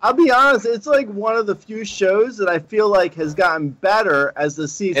the. I'll be honest, it's like one of the few shows that I feel like has gotten better as the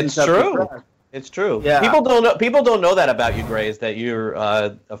seasons have progressed. It's true. Yeah. People don't know that about you, Gray, is that you're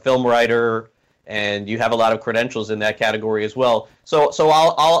a film writer and you have a lot of credentials in that category as well. So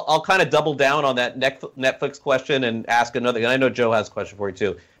I'll kind of double down on that Netflix question and ask another. And I know Joe has a question for you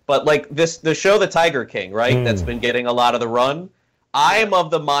too. But like the show The Tiger King, right? That's been getting a lot of the run. I am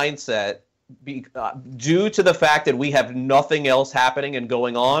of the mindset, due to the fact that we have nothing else happening and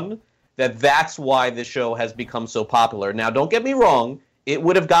going on, that's why this show has become so popular. Now, don't get me wrong. It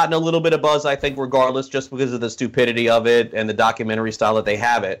would have gotten a little bit of buzz, I think, regardless, just because of the stupidity of it and the documentary style that they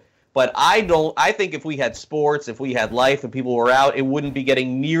have it. But I think if we had sports, if we had life and people were out, it wouldn't be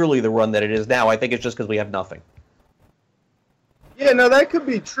getting nearly the run that it is now. I think it's just because we have nothing. Yeah, no, that could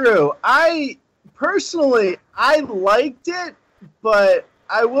be true. I liked it, but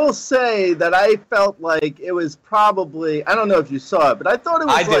I will say that I felt like it was probably, I don't know if you saw it, but I thought it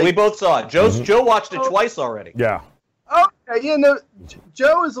was did. We both saw it. Joe watched it twice already. Yeah. Okay,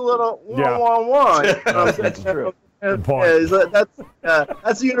 Joe is a little That's true. Good point.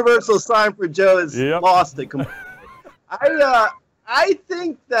 That's a universal sign for Joe has lost it completely. I I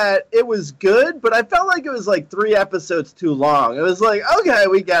think that it was good, but I felt like it was like 3 episodes too long. It was like, okay,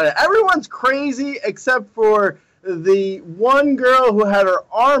 we got it. Everyone's crazy except for the one girl who had her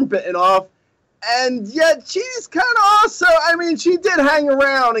arm bitten off, and yet she's kind of also, I mean, she did hang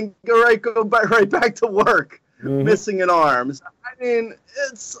around and go right back to work, missing an arm. So, I mean,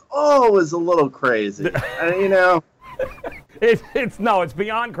 it's always a little crazy, you know. It's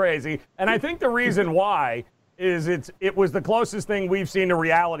beyond crazy, and I think the reason why is it was the closest thing we've seen to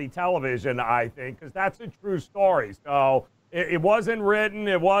reality television, I think, because that's a true story. So it wasn't written,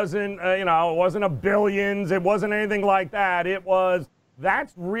 it wasn't it wasn't a Billions, it wasn't anything like that.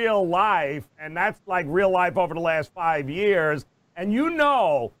 That's real life, and that's like real life over the last 5 years. And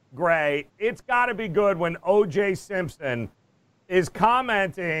Gray, it's got to be good when O.J. Simpson is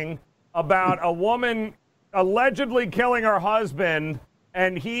commenting about a woman allegedly killing her husband,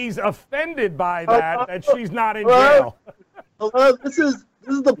 and he's offended by that she's not in jail. Hello, this is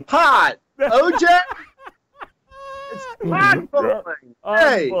the pot. O.J. It's pot calling.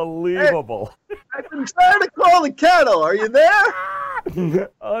 Unbelievable. Hey, I've been trying to call the kettle. Are you there?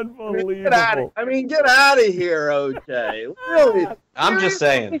 Unbelievable. Get out of here, O.J. Really? I'm just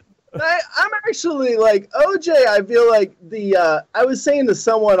saying. I'm actually like OJ. I feel like I was saying to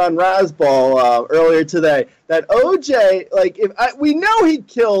someone on Razzball earlier today that OJ, like, we know he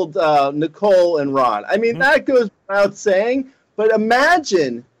killed Nicole and Ron. I mean, that goes without saying. But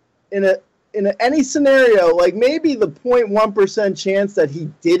imagine in any scenario, like maybe the 0.1% chance that he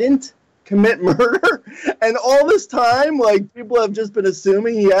didn't commit murder, and all this time, like, people have just been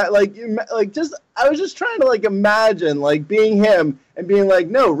assuming he had, I was just trying to, like, imagine, like, being him and being like,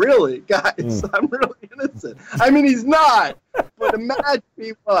 no, really, guys, I'm really innocent. I mean, he's not, but imagine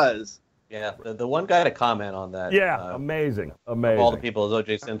he was. Yeah, the one guy to comment on that. Yeah, amazing. Of all the people is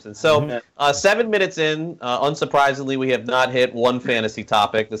O.J. Simpson. So 7 minutes in, unsurprisingly, we have not hit one fantasy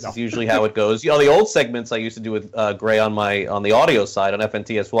topic. This is usually how it goes. The old segments I used to do with Gray on the audio side on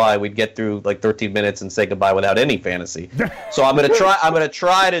FNTSY, we'd get through like 13 minutes and say goodbye without any fantasy. So I'm gonna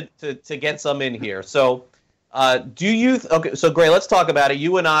try to get some in here. So. So Gray, let's talk about it.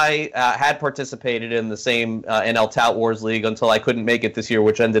 You and I had participated in the same NL Tout Wars League until I couldn't make it this year,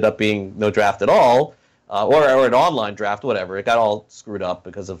 which ended up being no draft at all, or an online draft, whatever. It got all screwed up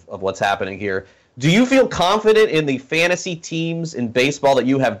because of what's happening here. Do you feel confident in the fantasy teams in baseball that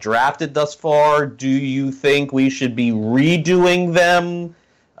you have drafted thus far? Do you think we should be redoing them?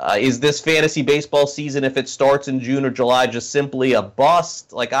 Is this fantasy baseball season, if it starts in June or July, just simply a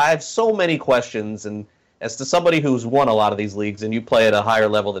bust? Like, I have so many questions, and as to somebody who's won a lot of these leagues, and you play at a higher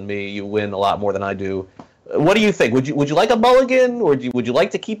level than me, you win a lot more than I do. What do you think? Would you like a mulligan, or would you like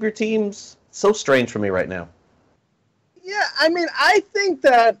to keep your teams? So strange for me right now. Yeah, I mean, I think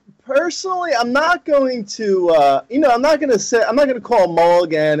that personally, I'm not going to, I'm not going to call a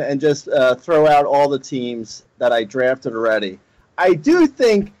mulligan and just throw out all the teams that I drafted already. I do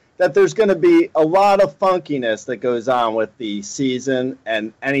think that there's going to be a lot of funkiness that goes on with the season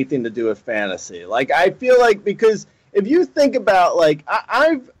and anything to do with fantasy. Like, I feel like, because if you think about, like,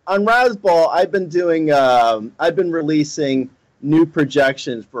 I've on Razzball, I've been releasing new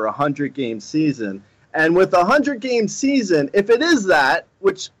projections for a 100-game season. And with a 100-game season, if it is that,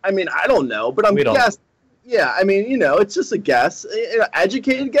 which, I mean, I don't know, but I'm guessing. Yeah, I mean, it's just a guess.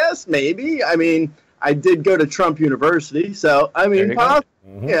 Educated guess, maybe. I mean, I did go to Trump University, so, I mean, possibly.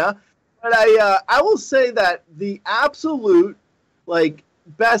 Yeah, but I will say that the absolute, like,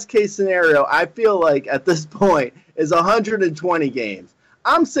 best case scenario, I feel like at this point, is 120 games.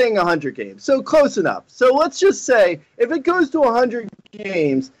 I'm saying 100 games, so close enough. So let's just say if it goes to 100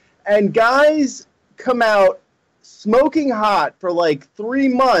 games and guys come out smoking hot for like 3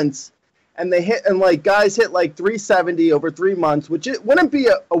 months, and guys hit like 370 over 3 months, which it wouldn't be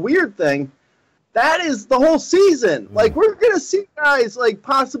a weird thing. That is the whole season. Like, we're going to see guys, like,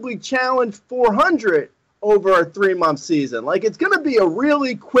 possibly challenge 400 over a 3-month season. Like, it's going to be a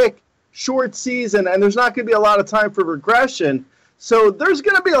really quick, short season, and there's not going to be a lot of time for regression. So there's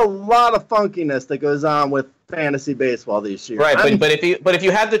going to be a lot of funkiness that goes on with fantasy baseball this year. Right, but if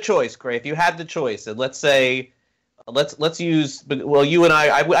you had the choice, Gray, and let's say, let's use, well, you and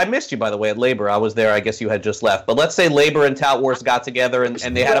I missed you, by the way, at Labor. I was there. I guess you had just left. But let's say Labor and Tout Wars got together and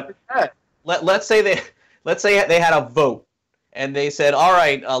they had Let's say they had a vote, and they said, all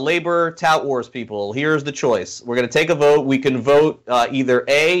right, Labor Tout Wars people, here's the choice. We're going to take a vote. We can vote either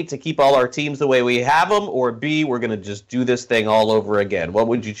A, to keep all our teams the way we have them, or B, we're going to just do this thing all over again. What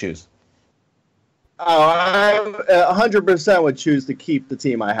would you choose? Oh, I 100% would choose to keep the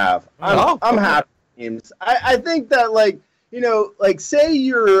team I have. I'm happy with teams. I think that, like, like say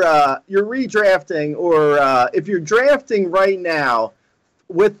you're redrafting, or if you're drafting right now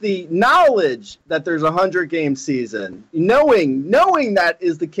with the knowledge that there's a 100-game season, knowing that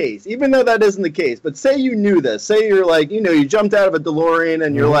is the case, even though that isn't the case, but say you knew this, say you're like, you jumped out of a DeLorean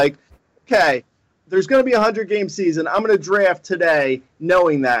and you're like, okay, there's going to be a 100-game season, I'm going to draft today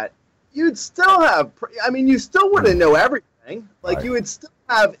knowing that, you'd still have, you still wouldn't know everything. Like, right. You would still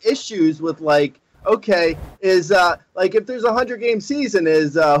have issues with, like, okay, is, like, if there's a 100-game season,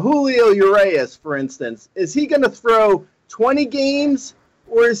 is Julio Urias, for instance, is he going to throw 20 games?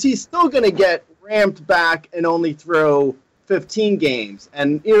 Or is he still going to get ramped back and only throw 15 games?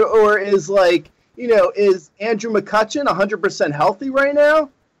 And or is is Andrew McCutchen 100% healthy right now?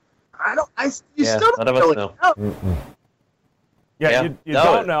 Still don't really know. Yeah, you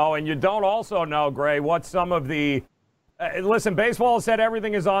don't know, and you don't also know, Gray, what some of the listen, baseball said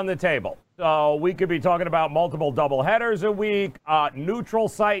everything is on the table. So we could be talking about multiple doubleheaders a week, neutral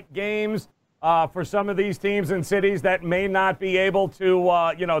site games. For some of these teams and cities that may not be able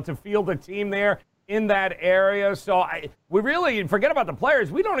to, to field a team there in that area. So we really forget about the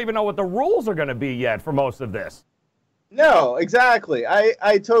players. We don't even know what the rules are going to be yet for most of this. No, exactly.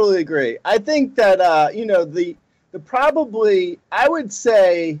 I totally agree. I think that, the probably, I would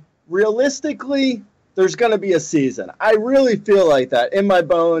say, realistically, there's going to be a season. I really feel like that in my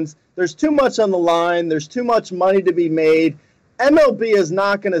bones. There's too much on the line. There's too much money to be made. MLB is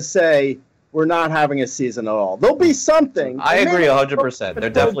not going to say, we're not having a season at all. There'll be something. I agree 100%. They're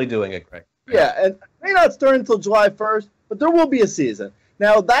definitely doing it correct. Yeah, and it may not start until July 1st, but there will be a season.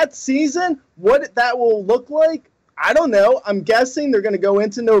 Now, that season, what that will look like, I don't know. I'm guessing they're going to go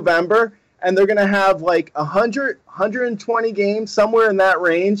into November, and they're going to have like 100, 120 games, somewhere in that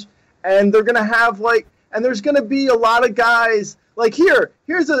range, and they're going to have and there's going to be a lot of guys. Like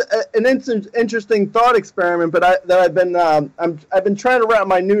here's an interesting thought experiment, but I've been trying to wrap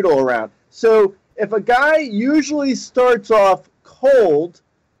my noodle around. So if a guy usually starts off cold,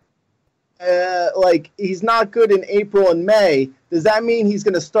 like he's not good in April and May, does that mean he's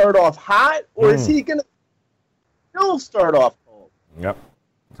going to start off hot, or is he going to still start off cold? Yep.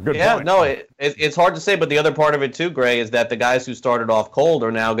 It's a good point. Yeah, no, it's hard to say, but the other part of it too, Gray, is that the guys who started off cold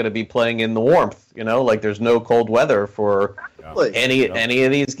are now going to be playing in the warmth. Like there's no cold weather for any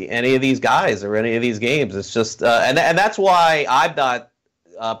of these guys or any of these games. It's just and that's why I'm not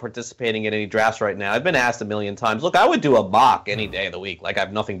participating in any drafts right now. I've been asked a million times. Look, I would do a mock any day of the week. Like I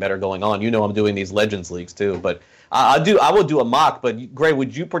have nothing better going on. I'm doing these Legends leagues too, but I will do a mock. But Gray,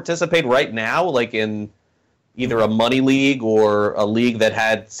 would you participate right now, like in either a money league or a league that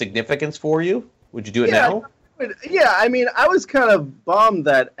had significance for you? Would you do it now? Yeah, I was kind of bummed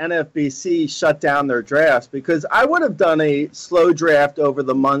that NFBC shut down their drafts, because I would have done a slow draft over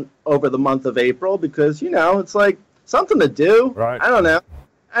the month of April, because it's like something to do. Right. I don't know.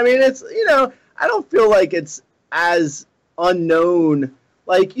 It's I don't feel like it's as unknown.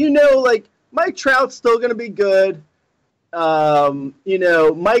 Like Mike Trout's still going to be good.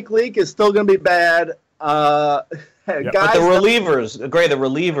 Mike Leake is still going to be bad. But the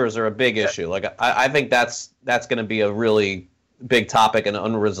relievers are a big issue. Like I think that's going to be a really big topic, an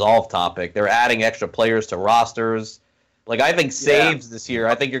unresolved topic. They're adding extra players to rosters. Like I think saves this year,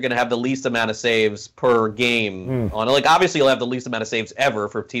 I think you're going to have the least amount of saves per game on it. Like obviously you'll have the least amount of saves ever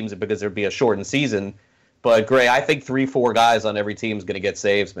for teams because there'd be a shortened season. But Gray, I think 3-4 guys on every team is going to get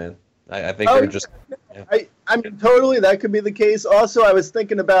saves, man. I think they're just. Yeah. Totally, that could be the case. Also, I was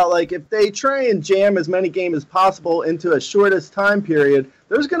thinking about if they try and jam as many games as possible into a shortest time period,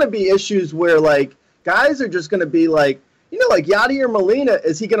 there's going to be issues where guys are just going to be like Yadier Molina.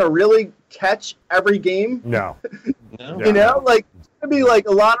 Is he going to really catch every game? No. It's going to be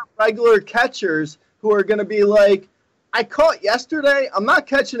a lot of regular catchers who are going to be like, I caught yesterday, I'm not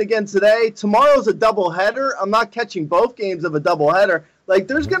catching again today. Tomorrow's a doubleheader, I'm not catching both games of a doubleheader.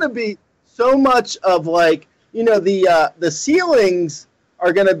 There's going to be so much of the ceilings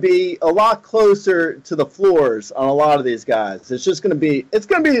are going to be a lot closer to the floors on a lot of these guys. It's going to be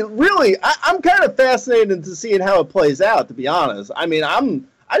really, I'm kind of fascinated to seeing how it plays out, to be honest.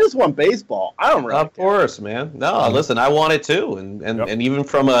 I just want baseball. I don't really Of course, man. No, listen, I want it too. And even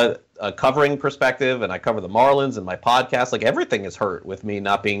from a covering perspective, and I cover the Marlins and my podcast, everything is hurt with me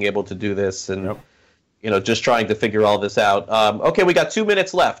not being able to do this and, just trying to figure all this out. Okay, we got 2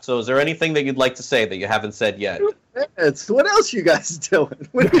 minutes left. So is there anything that you'd like to say that you haven't said yet? What else you guys doing?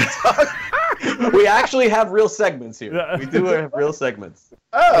 What are you talking? We actually have real segments here. We do have real segments.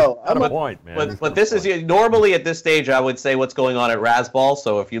 Oh, I'm a point, man. But this is normally at this stage I would say what's going on at Razzball.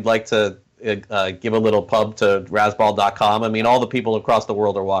 So if you'd like to give a little pub to Razzball.com. I mean, all the people across the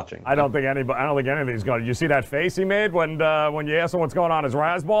world are watching. I don't think anybody's going. You see that face he made when you asked him what's going on his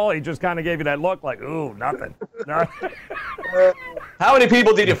Razzball? He just kind of gave you that look like, ooh, nothing. How many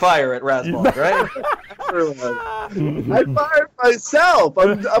people did you fire at Razzball, right? I fired myself.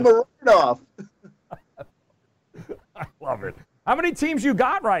 I'm a write-off. I love it. How many teams you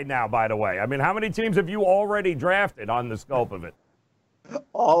got right now, by the way? I mean, how many teams have you already drafted on the scope of it?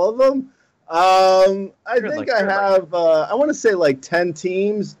 All of them? I think I have, I want to say like 10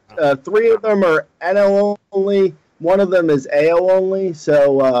 teams. 3 of them are NL only. 1 of them is AL only.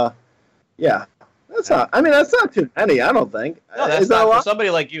 So, yeah. That's not too many, I don't think. No, that's not. For somebody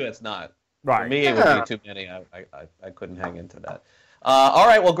like you, it's not. Right. For me, it would be too many. I couldn't hang into that. All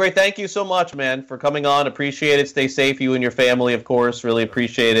right, well, great. Thank you so much, man, for coming on. Appreciate it. Stay safe, you and your family, of course. Really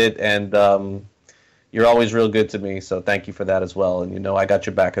appreciate it. And you're always real good to me, so thank you for that as well. And I got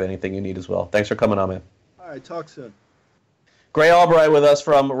your back at anything you need as well. Thanks for coming on, man. All right, talk soon. Gray Albright with us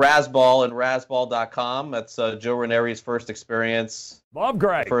from Razzball and Razzball.com. That's Joe Ranieri's first experience. Love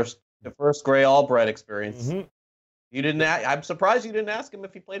Gray. The first Gray Albright experience. Mm-hmm. You didn't. I'm surprised you didn't ask him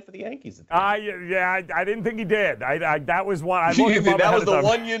if he played for the Yankees. I didn't think he did. That was one. I looked him up that was the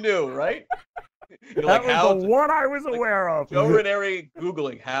one you knew, right? That was the one I was aware of. Joe Ranieri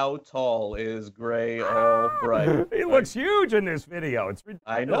Googling, how tall is Gray Albright? He looks huge in this video. It's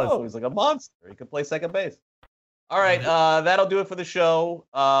ridiculous. I know. He's like a monster. He could play second base. All right, that'll do it for the show.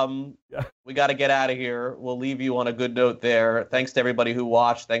 We got to get out of here. We'll leave you on a good note there. Thanks to everybody who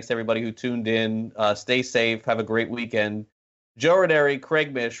watched. Thanks to everybody who tuned in. Stay safe. Have a great weekend. Joe Ranieri,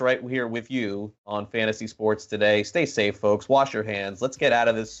 Craig Mish, right here with you on Fantasy Sports Today. Stay safe, folks. Wash your hands. Let's get out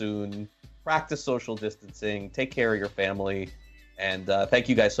of this soon. Practice social distancing. Take care of your family. And thank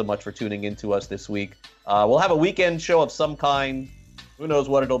you guys so much for tuning in to us this week. We'll have a weekend show of some kind. Who knows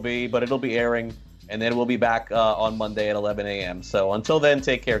what it'll be, but it'll be airing. And then we'll be back on Monday at 11 a.m. So until then,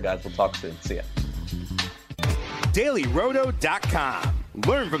 take care, guys. We'll talk soon. See ya. DailyRoto.com.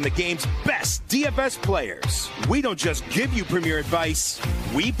 Learn from the game's best DFS players. We don't just give you premier advice,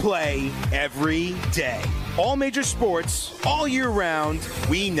 we play every day. All major sports, all year round,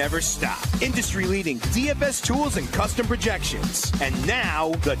 we never stop. Industry-leading DFS tools and custom projections. And now,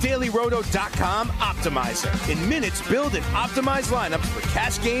 the DailyRoto.com Optimizer. In minutes, build and optimize lineups for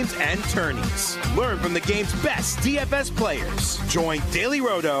cash games and tourneys. Learn from the game's best DFS players. Join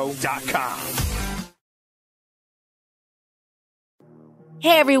DailyRoto.com.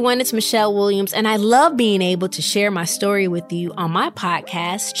 Hey everyone, it's Michelle Williams, and I love being able to share my story with you on my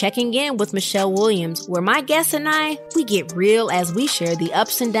podcast, Checking In with Michelle Williams, where my guests and I, we get real as we share the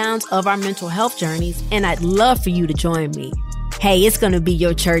ups and downs of our mental health journeys, and I'd love for you to join me. Hey, it's going to be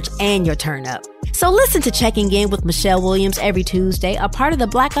your church and your turn up. So listen to Checking In with Michelle Williams every Tuesday, a part of the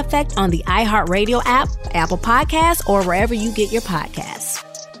Black Effect on the iHeartRadio app, Apple Podcasts, or wherever you get your podcasts.